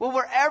 Well,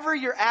 wherever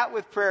you're at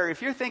with prayer,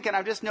 if you're thinking,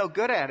 I'm just no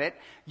good at it,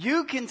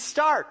 you can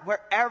start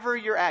wherever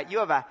you're at. You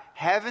have a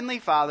heavenly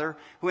Father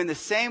who, in the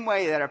same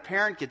way that a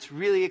parent gets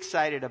really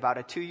excited about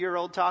a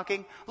 2-year-old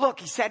talking, look,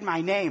 he said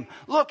my name.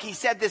 Look, he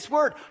said this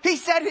word. He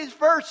said his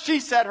first. She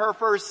said her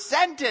first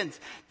sentence.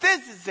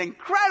 This is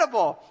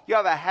incredible. You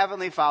have a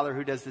heavenly Father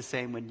who does the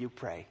same when you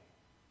pray.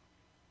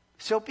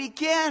 So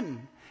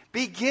begin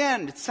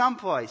at some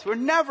place. We're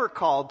never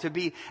called to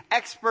be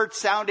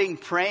expert-sounding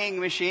praying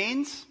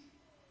machines.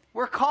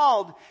 We're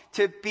called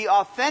to be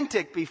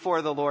authentic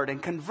before the Lord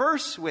and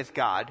converse with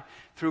God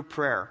through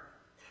prayer.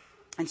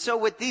 And so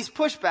with these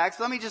pushbacks,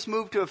 let me just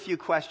move to a few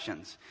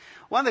questions.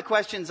 One of the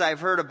questions I've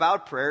heard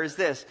about prayer is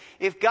this: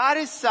 if God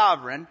is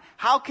sovereign,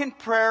 how can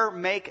prayer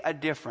make a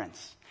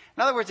difference?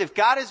 In other words, if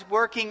God is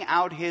working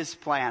out his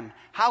plan,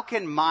 how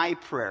can my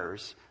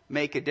prayers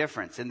make a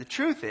difference? And the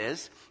truth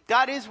is,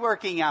 God is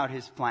working out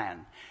his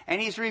plan. And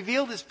he's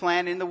revealed his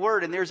plan in the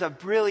Word. And there's a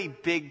really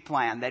big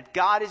plan that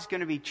God is going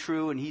to be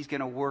true and he's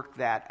going to work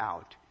that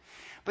out.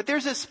 But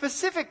there's a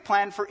specific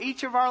plan for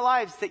each of our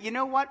lives that,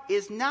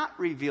 is not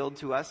revealed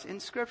to us in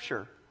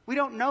Scripture. We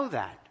don't know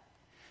that.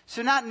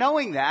 So not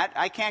knowing that,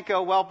 I can't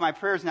go, well, my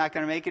prayer's not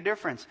going to make a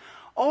difference.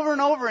 Over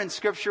and over in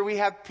Scripture, we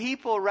have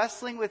people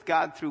wrestling with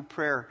God through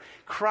prayer,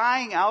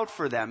 crying out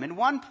for them. In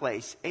one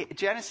place,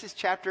 Genesis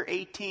chapter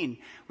 18,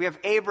 we have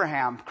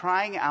Abraham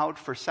crying out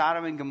for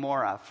Sodom and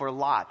Gomorrah, for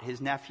Lot,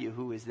 his nephew,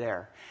 who was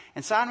there.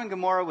 And Sodom and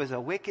Gomorrah was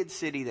a wicked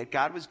city that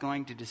God was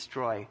going to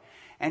destroy.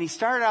 And he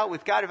started out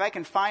with, God, if I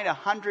can find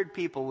 100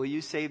 people, will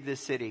you save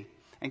this city?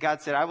 And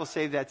God said, I will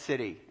save that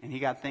city. And he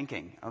got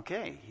thinking,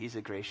 okay, he's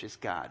a gracious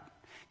God.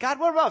 God,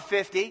 what about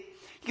 50? You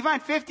can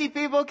find 50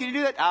 people. Can you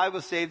do that? I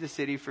will save the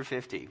city for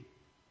 50.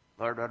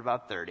 Lord, what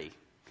about 30?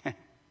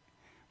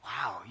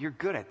 Wow, you're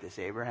good at this,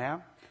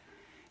 Abraham.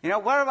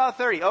 What about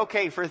 30?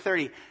 Okay, for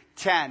 30.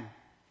 10.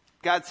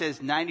 God says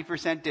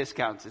 90%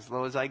 discounts as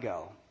low as I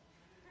go.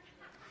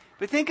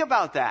 But think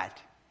about that.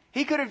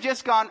 He could have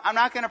just gone, I'm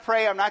not going to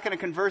pray. I'm not going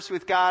to converse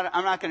with God.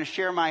 I'm not going to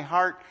share my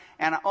heart.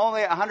 And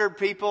only 100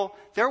 people.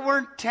 There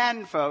weren't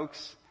 10,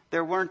 folks.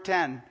 There weren't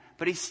 10.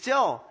 But he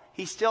still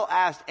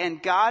asked,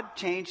 and God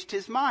changed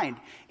his mind.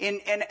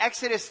 In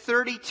Exodus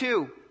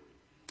 32,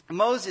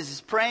 Moses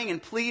is praying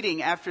and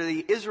pleading after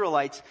the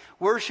Israelites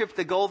worshiped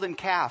the golden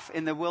calf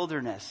in the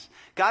wilderness.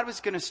 God was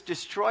going to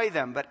destroy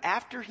them, but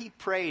after he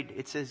prayed,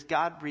 it says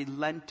God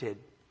relented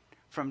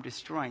from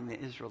destroying the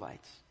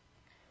Israelites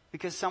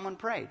because someone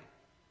prayed.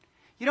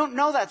 You don't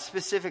know that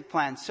specific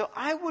plan, so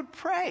I would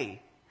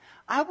pray.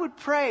 I would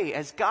pray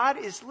as God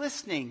is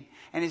listening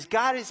and as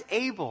God is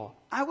able.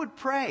 I would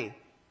pray.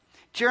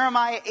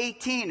 Jeremiah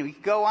 18, we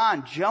can go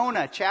on.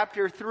 Jonah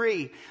chapter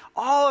 3,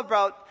 all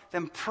about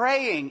them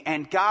praying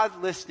and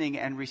God listening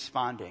and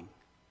responding.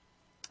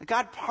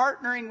 God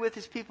partnering with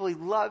his people, he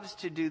loves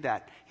to do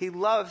that. He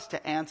loves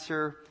to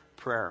answer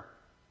prayer.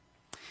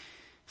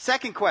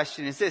 Second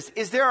question is this: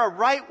 is there a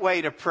right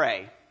way to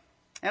pray?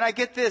 And I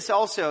get this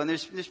also, and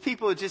there's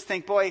people who just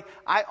think, boy,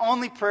 I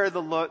only pray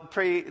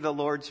the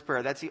Lord's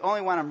Prayer. That's the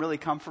only one I'm really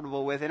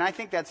comfortable with, and I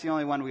think that's the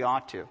only one we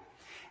ought to.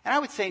 And I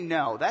would say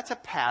no, that's a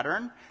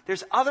pattern.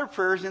 There's other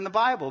prayers in the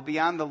Bible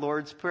beyond the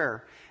Lord's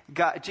Prayer.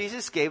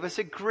 Jesus gave us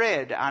a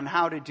grid on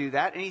how to do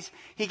that, and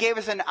he gave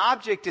us an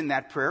object in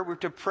that prayer. We're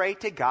to pray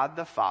to God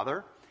the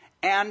Father,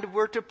 and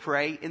we're to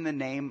pray in the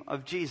name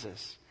of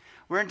Jesus.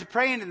 We're to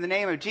pray in the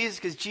name of Jesus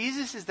because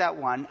Jesus is that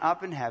one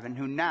up in heaven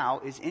who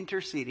now is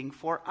interceding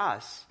for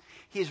us.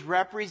 He's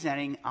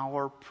representing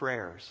our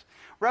prayers.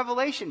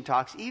 Revelation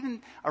talks,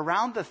 even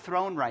around the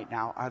throne right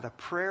now, are the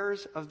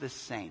prayers of the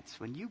saints.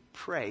 When you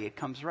pray, it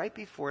comes right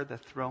before the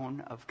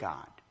throne of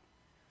God.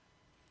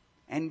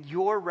 And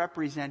you're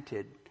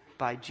represented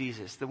by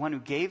Jesus, the one who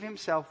gave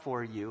himself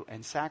for you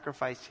and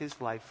sacrificed his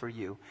life for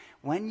you.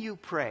 When you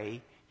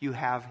pray, you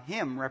have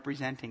him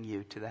representing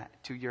you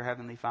to your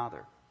heavenly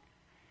Father.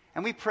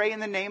 And we pray in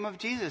the name of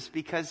Jesus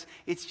because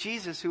it's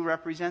Jesus who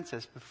represents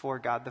us before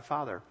God the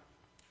Father.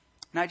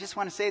 Now, I just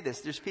want to say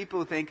this. There's people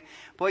who think,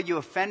 boy, you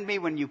offend me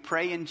when you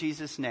pray in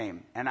Jesus'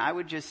 name. And I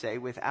would just say,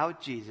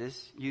 without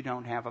Jesus, you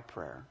don't have a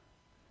prayer.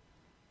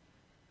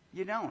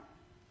 You don't.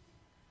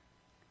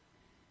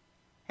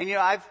 And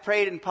I've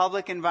prayed in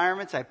public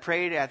environments. I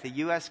prayed at the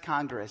U.S.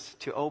 Congress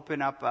to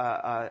open up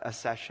a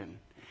session.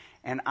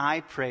 And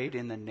I prayed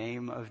in the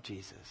name of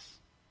Jesus.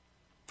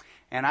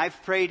 And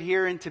I've prayed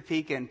here in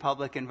Topeka in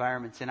public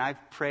environments, and I've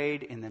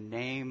prayed in the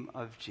name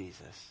of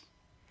Jesus.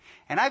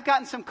 And I've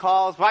gotten some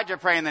calls, why'd you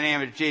pray in the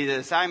name of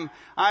Jesus? I'm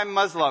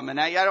Muslim,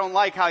 and I don't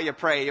like how you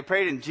pray. You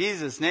prayed in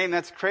Jesus' name,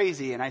 that's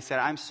crazy. And I said,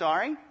 I'm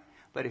sorry,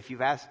 but if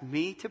you've asked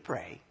me to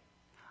pray,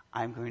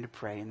 I'm going to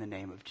pray in the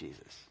name of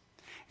Jesus.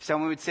 If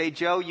someone would say,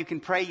 Joe, you can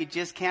pray, you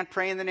just can't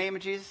pray in the name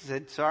of Jesus, I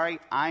said, sorry,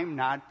 I'm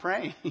not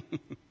praying.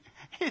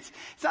 It's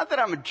not that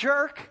I'm a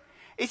jerk.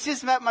 It's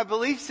just that my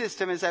belief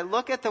system, as I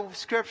look at the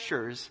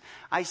scriptures,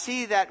 I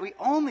see that we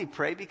only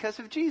pray because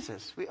of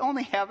Jesus. We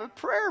only have a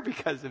prayer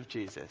because of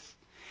Jesus.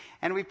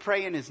 And we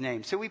pray in his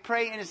name. So we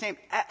pray in his name.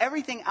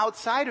 Everything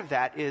outside of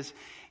that is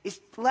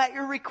let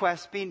your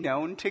requests be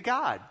known to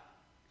God.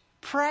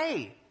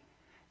 Pray.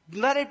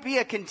 Let it be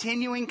a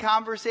continuing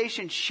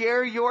conversation.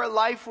 Share your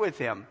life with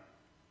him.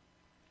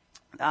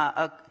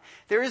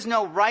 There is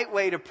no right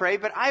way to pray,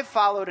 but I've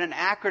followed an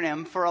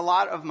acronym for a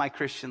lot of my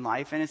Christian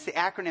life, and it's the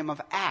acronym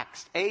of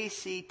ACTS,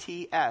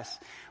 A-C-T-S,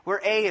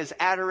 where A is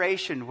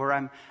adoration,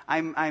 where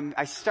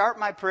I start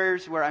my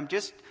prayers where I'm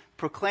just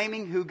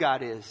proclaiming who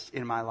God is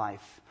in my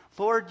life.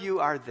 Lord, you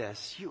are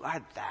this, you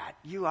are that,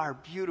 you are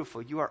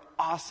beautiful, you are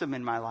awesome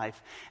in my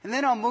life. And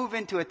then I'll move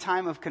into a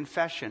time of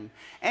confession.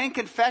 And in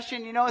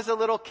confession, as a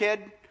little kid,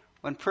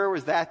 when prayer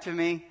was that to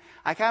me,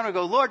 I kind of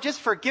go, Lord, just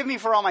forgive me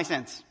for all my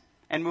sins,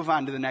 and move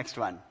on to the next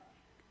one.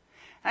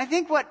 And I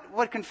think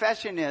what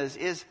confession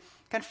is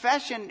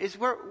confession is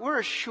we're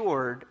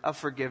assured of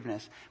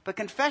forgiveness. But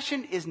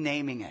confession is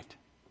naming it.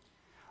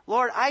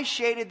 Lord, I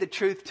shaded the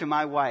truth to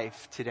my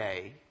wife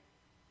today.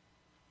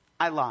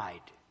 I lied.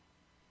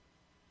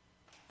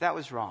 That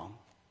was wrong.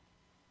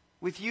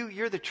 With you,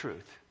 you're the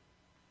truth.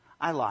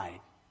 I lied.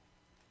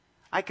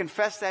 I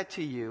confess that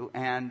to you,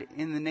 and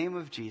in the name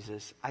of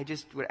Jesus, I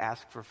just would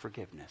ask for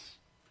forgiveness.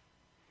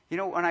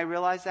 When I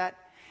realize that,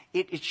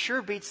 it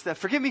sure beats the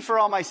forgive me for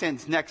all my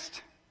sins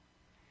next.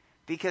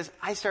 Because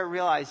I start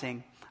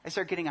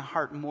getting a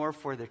heart more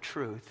for the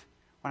truth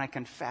when I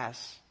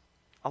confess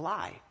a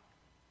lie.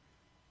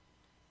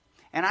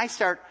 And I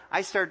start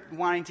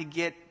wanting to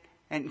get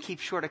and keep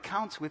short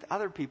accounts with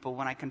other people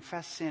when I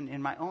confess sin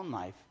in my own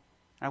life.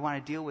 And I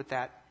want to deal with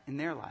that in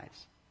their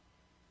lives.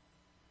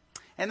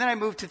 And then I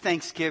move to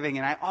Thanksgiving,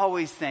 and I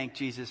always thank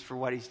Jesus for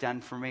what he's done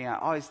for me. I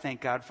always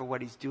thank God for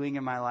what he's doing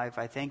in my life.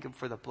 I thank him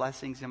for the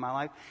blessings in my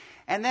life.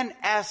 And then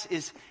S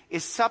is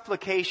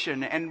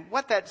supplication. And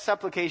what that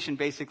supplication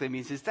basically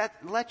means is that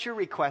let your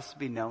requests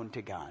be known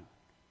to God.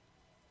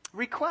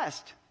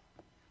 Request.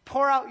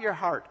 Pour out your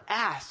heart.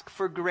 Ask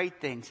for great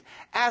things.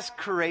 Ask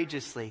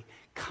courageously,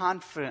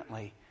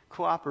 confidently,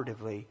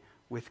 cooperatively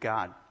with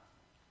God.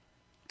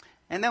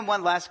 And then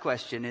one last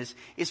question is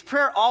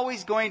prayer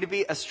always going to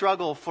be a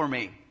struggle for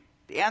me?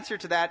 The answer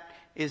to that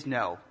is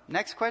no.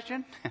 Next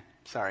question?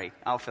 Sorry,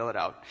 I'll fill it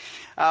out.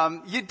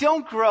 You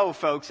don't grow,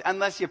 folks,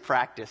 unless you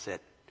practice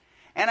it.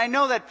 And I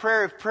know that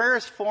if prayer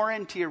is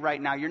foreign to you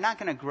right now, you're not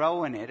going to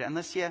grow in it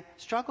unless you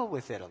struggle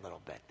with it a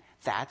little bit.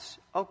 That's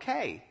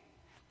okay.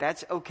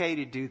 That's okay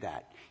to do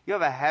that. You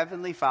have a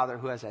heavenly Father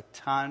who has a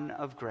ton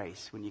of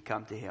grace when you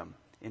come to him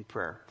in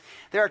prayer.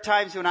 There are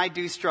times when I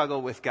do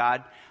struggle with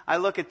God. I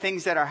look at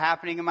things that are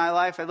happening in my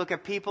life. I look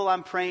at people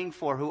I'm praying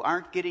for who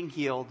aren't getting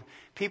healed.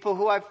 People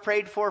who I've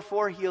prayed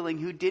for healing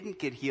who didn't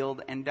get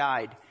healed and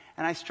died.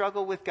 And I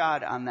struggle with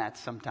God on that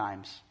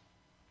sometimes.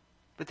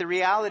 But the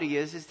reality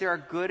is there are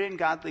good and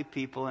godly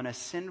people in a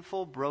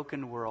sinful,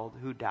 broken world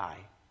who die.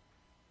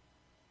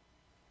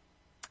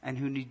 And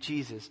who need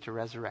Jesus to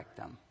resurrect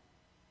them.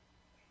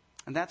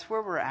 And that's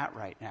where we're at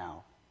right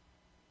now.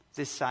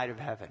 This side of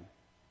heaven.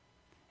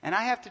 And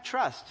I have to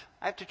trust.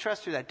 I have to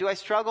trust through that. Do I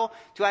struggle?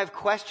 Do I have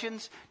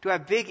questions? Do I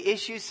have big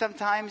issues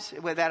sometimes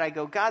with that I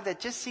go, God,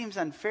 that just seems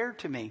unfair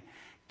to me?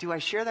 Do I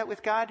share that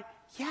with God?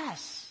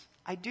 Yes,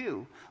 I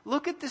do.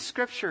 Look at the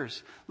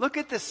scriptures. Look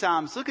at the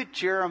Psalms. Look at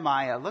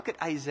Jeremiah. Look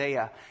at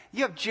Isaiah.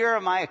 You have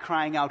Jeremiah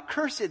crying out,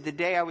 cursed the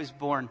day I was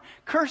born.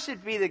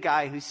 Cursed be the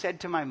guy who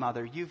said to my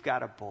mother, you've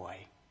got a boy.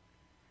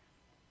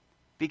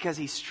 Because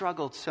he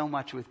struggled so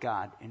much with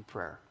God in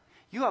prayer.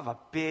 You have a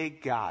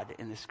big God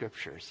in the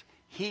scriptures.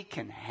 He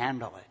can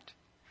handle it.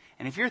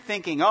 And if you're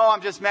thinking,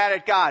 I'm just mad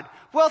at God,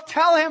 well,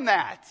 tell him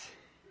that.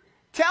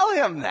 Tell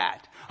him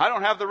that. I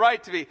don't have the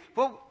right to be.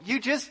 Well, you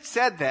just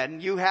said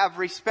then you have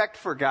respect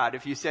for God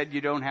if you said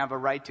you don't have a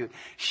right to it.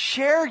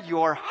 Share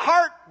your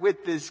heart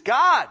with this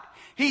God.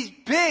 He's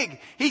big.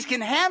 He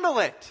can handle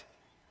it.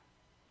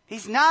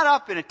 He's not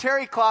up in a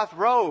terry cloth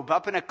robe,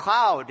 up in a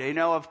cloud,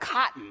 of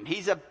cotton.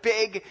 He's a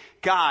big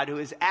God who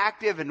is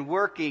active and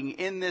working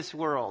in this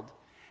world.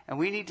 And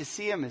we need to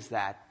see him as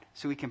that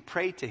so we can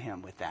pray to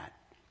him with that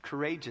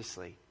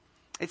courageously.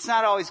 It's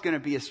not always going to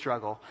be a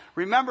struggle.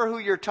 Remember who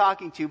you're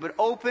talking to, but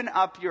open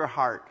up your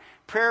heart.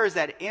 Prayer is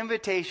that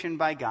invitation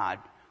by God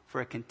for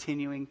a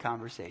continuing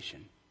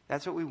conversation.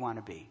 That's what we want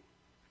to be.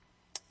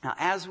 Now,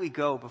 as we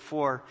go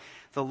before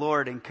the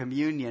Lord in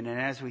communion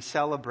and as we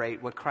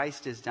celebrate what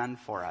Christ has done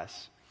for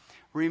us,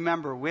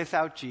 remember,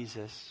 without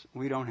Jesus,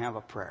 we don't have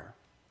a prayer.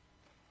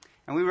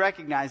 And we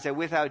recognize that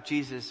without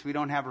Jesus, we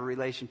don't have a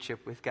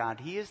relationship with God.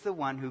 He is the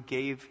one who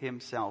gave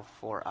himself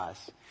for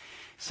us.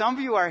 Some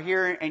of you are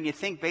here and you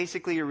think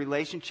basically your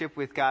relationship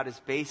with God is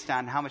based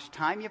on how much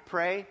time you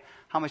pray,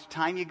 how much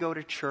time you go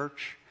to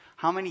church,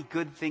 how many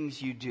good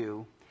things you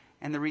do.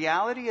 And the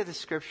reality of the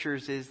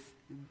scriptures is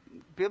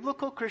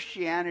biblical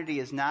Christianity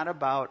is not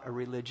about a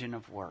religion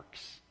of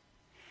works.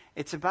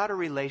 It's about a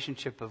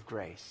relationship of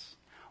grace.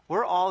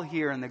 We're all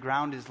here and the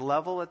ground is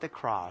level at the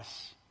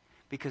cross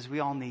because we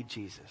all need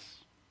Jesus.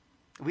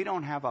 We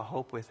don't have a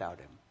hope without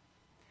him.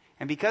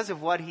 And because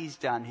of what he's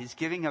done, his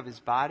giving of his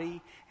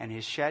body and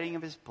his shedding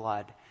of his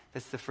blood,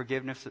 that's the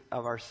forgiveness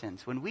of our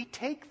sins. When we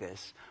take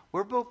this,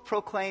 we're both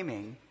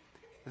proclaiming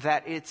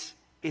that it's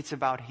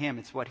about him.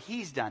 It's what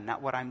he's done,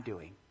 not what I'm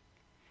doing.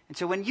 And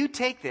so when you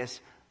take this,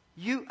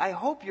 I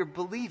hope you're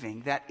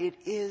believing that it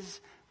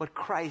is what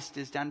Christ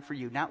has done for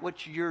you, not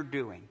what you're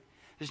doing.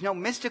 There's no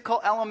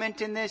mystical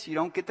element in this. You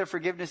don't get the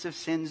forgiveness of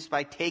sins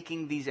by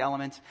taking these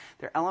elements.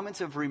 They're elements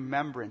of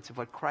remembrance of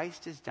what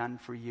Christ has done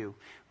for you.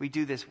 We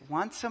do this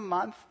once a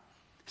month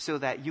so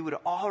that you would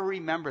all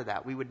remember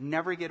that. We would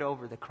never get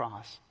over the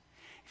cross.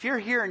 If you're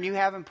here and you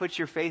haven't put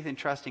your faith and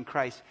trust in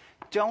Christ,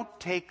 don't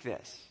take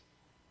this.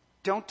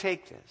 Don't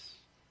take this.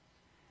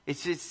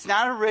 It's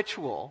not a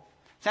ritual.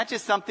 It's not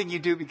just something you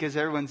do because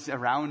everyone's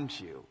around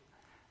you.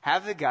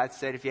 Have the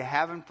guts that if you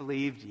haven't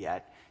believed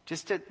yet,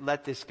 just to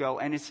let this go.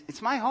 And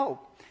it's my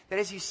hope that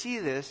as you see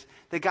this,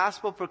 the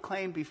gospel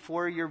proclaimed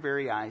before your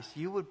very eyes,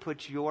 you would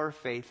put your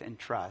faith and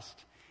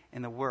trust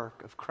in the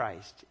work of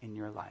Christ in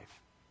your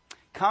life.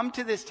 Come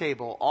to this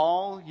table,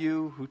 all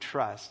you who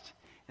trust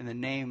in the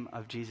name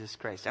of Jesus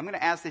Christ. I'm going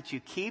to ask that you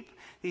keep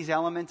these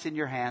elements in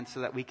your hands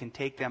so that we can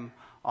take them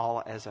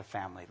all as a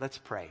family. Let's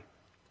pray.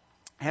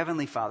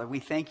 Heavenly Father, we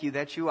thank you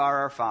that you are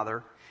our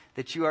Father,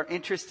 that you are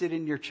interested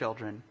in your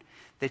children,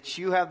 that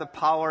you have the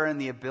power and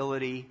the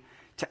ability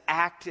to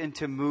act and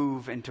to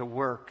move and to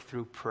work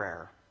through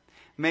prayer.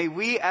 May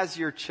we as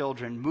your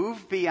children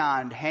move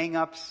beyond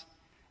hang-ups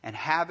and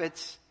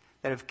habits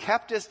that have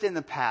kept us in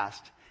the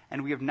past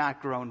and we have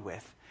not grown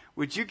with.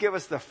 Would you give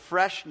us the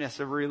freshness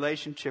of a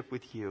relationship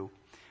with you?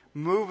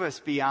 Move us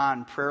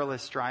beyond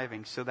prayerless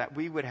striving so that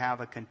we would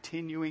have a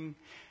continuing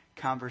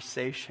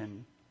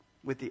conversation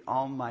with the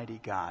Almighty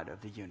God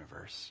of the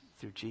universe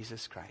through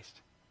Jesus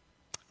Christ.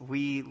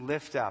 We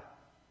lift up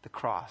the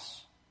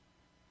cross.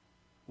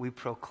 We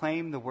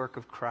proclaim the work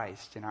of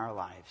Christ in our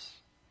lives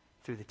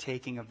through the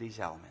taking of these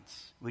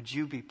elements. Would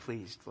you be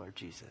pleased, Lord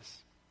Jesus?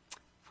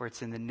 For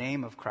it's in the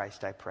name of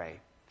Christ I pray.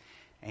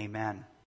 Amen.